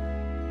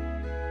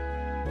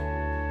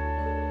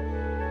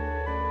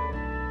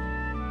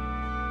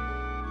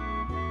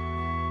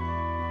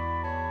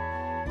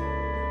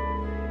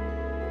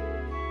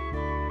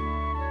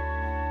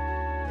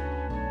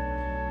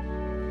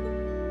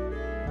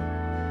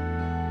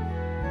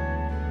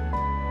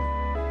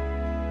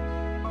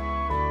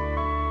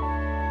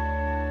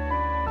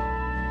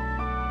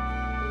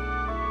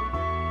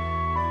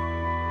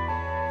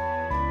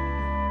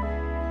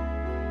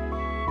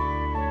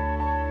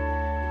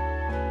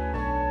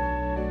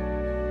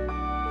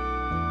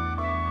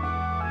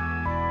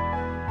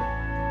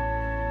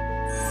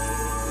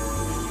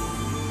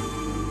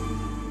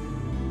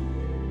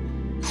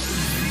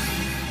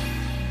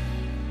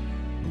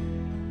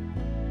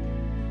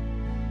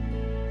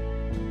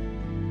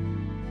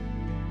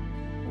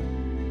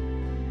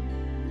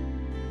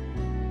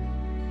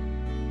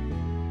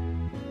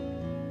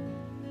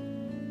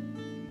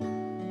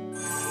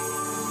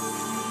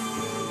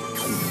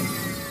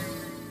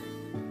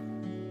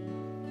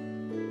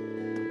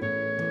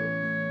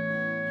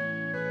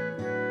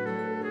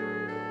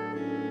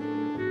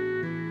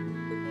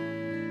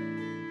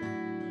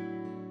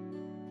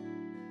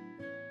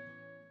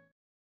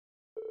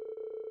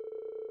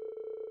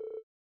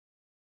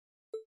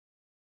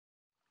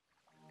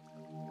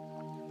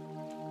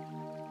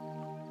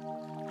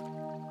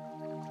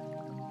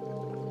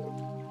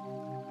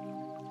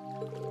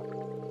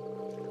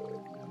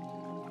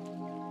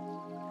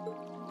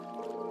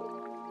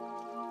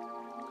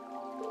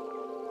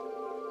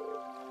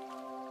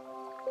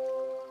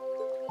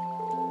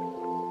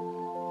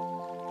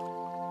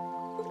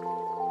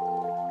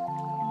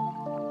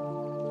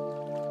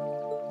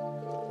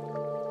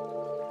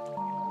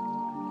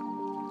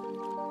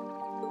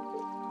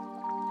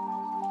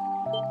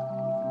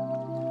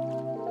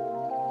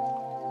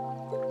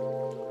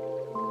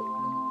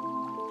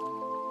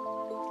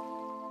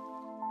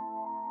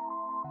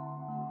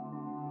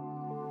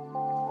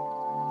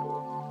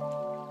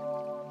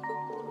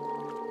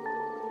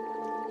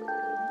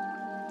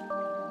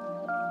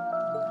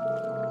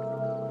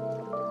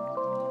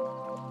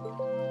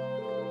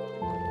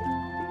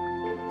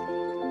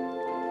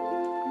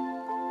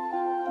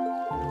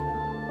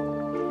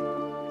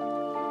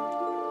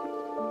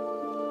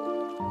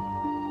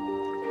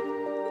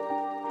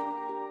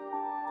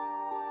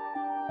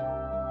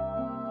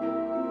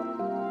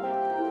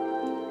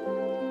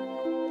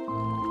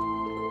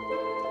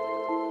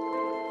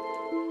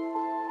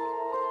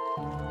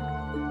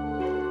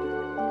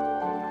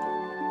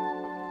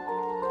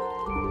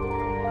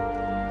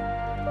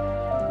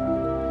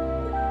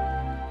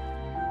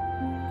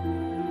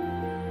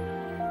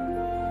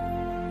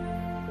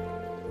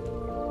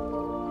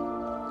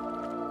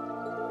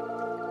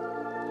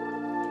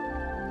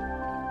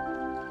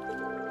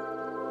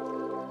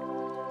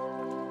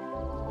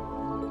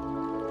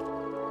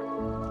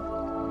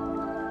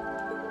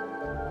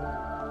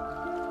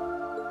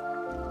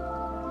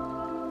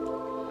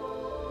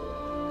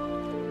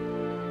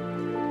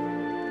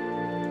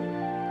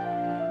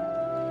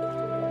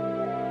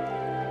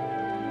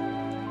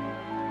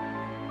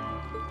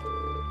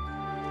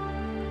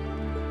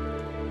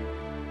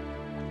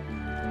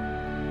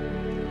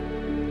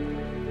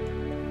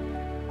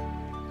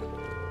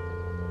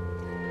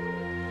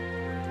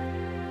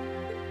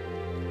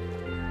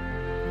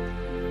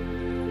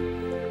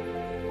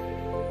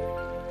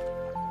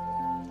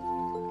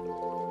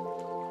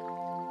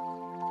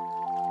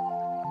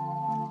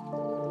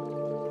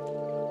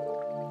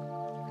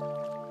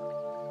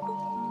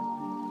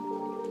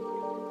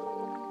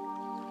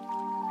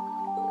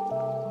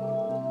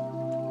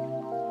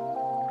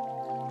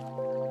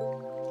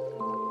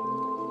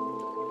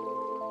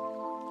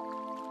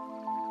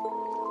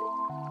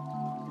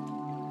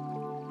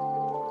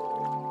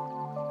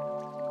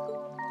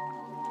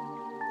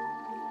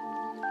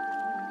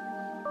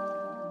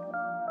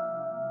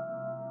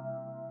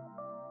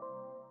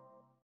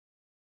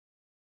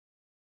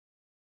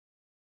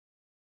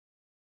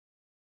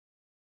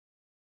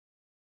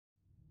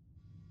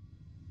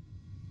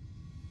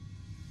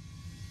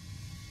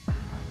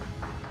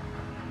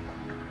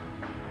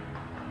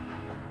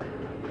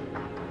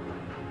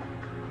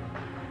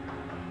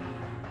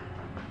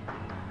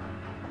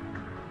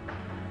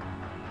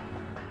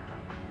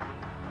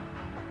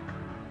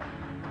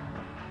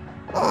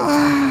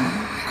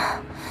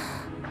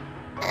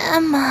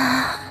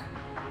 Mama.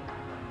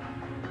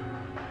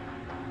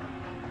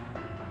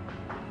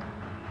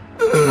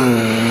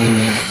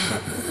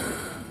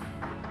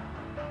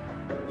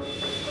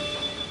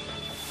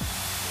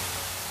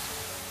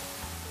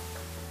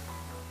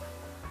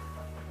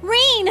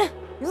 Reen!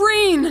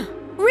 Reen!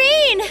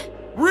 Reen!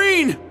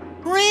 Reen!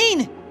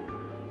 Reen!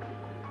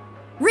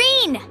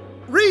 Reen!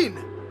 Reen!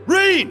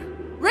 Reen!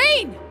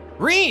 Reen!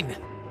 Reen!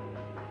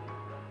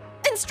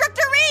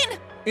 Instructor Reen!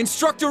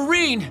 Instructor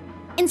Reen!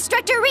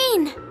 Instructor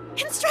Reen!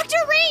 Instructor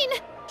Reen!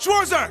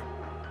 Schwarzer!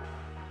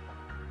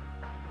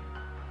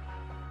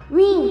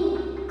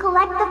 Reen,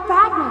 collect the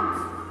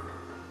fragments.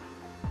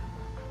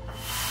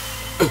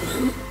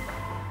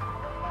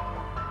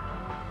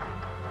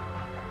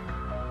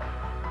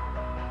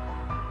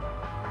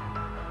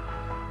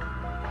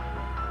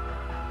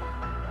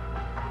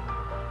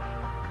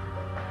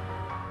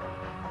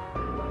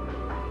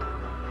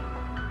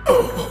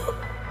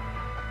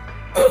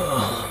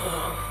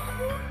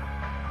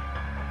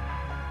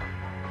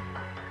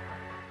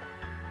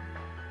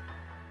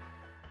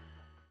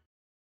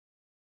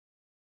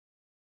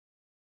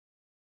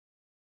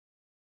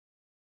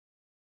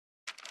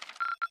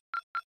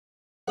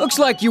 Looks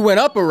like you went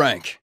up a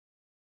rank.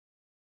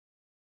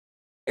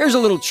 Here's a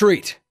little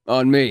treat,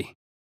 on me.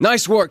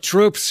 Nice work,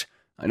 troops.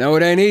 I know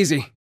it ain't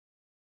easy.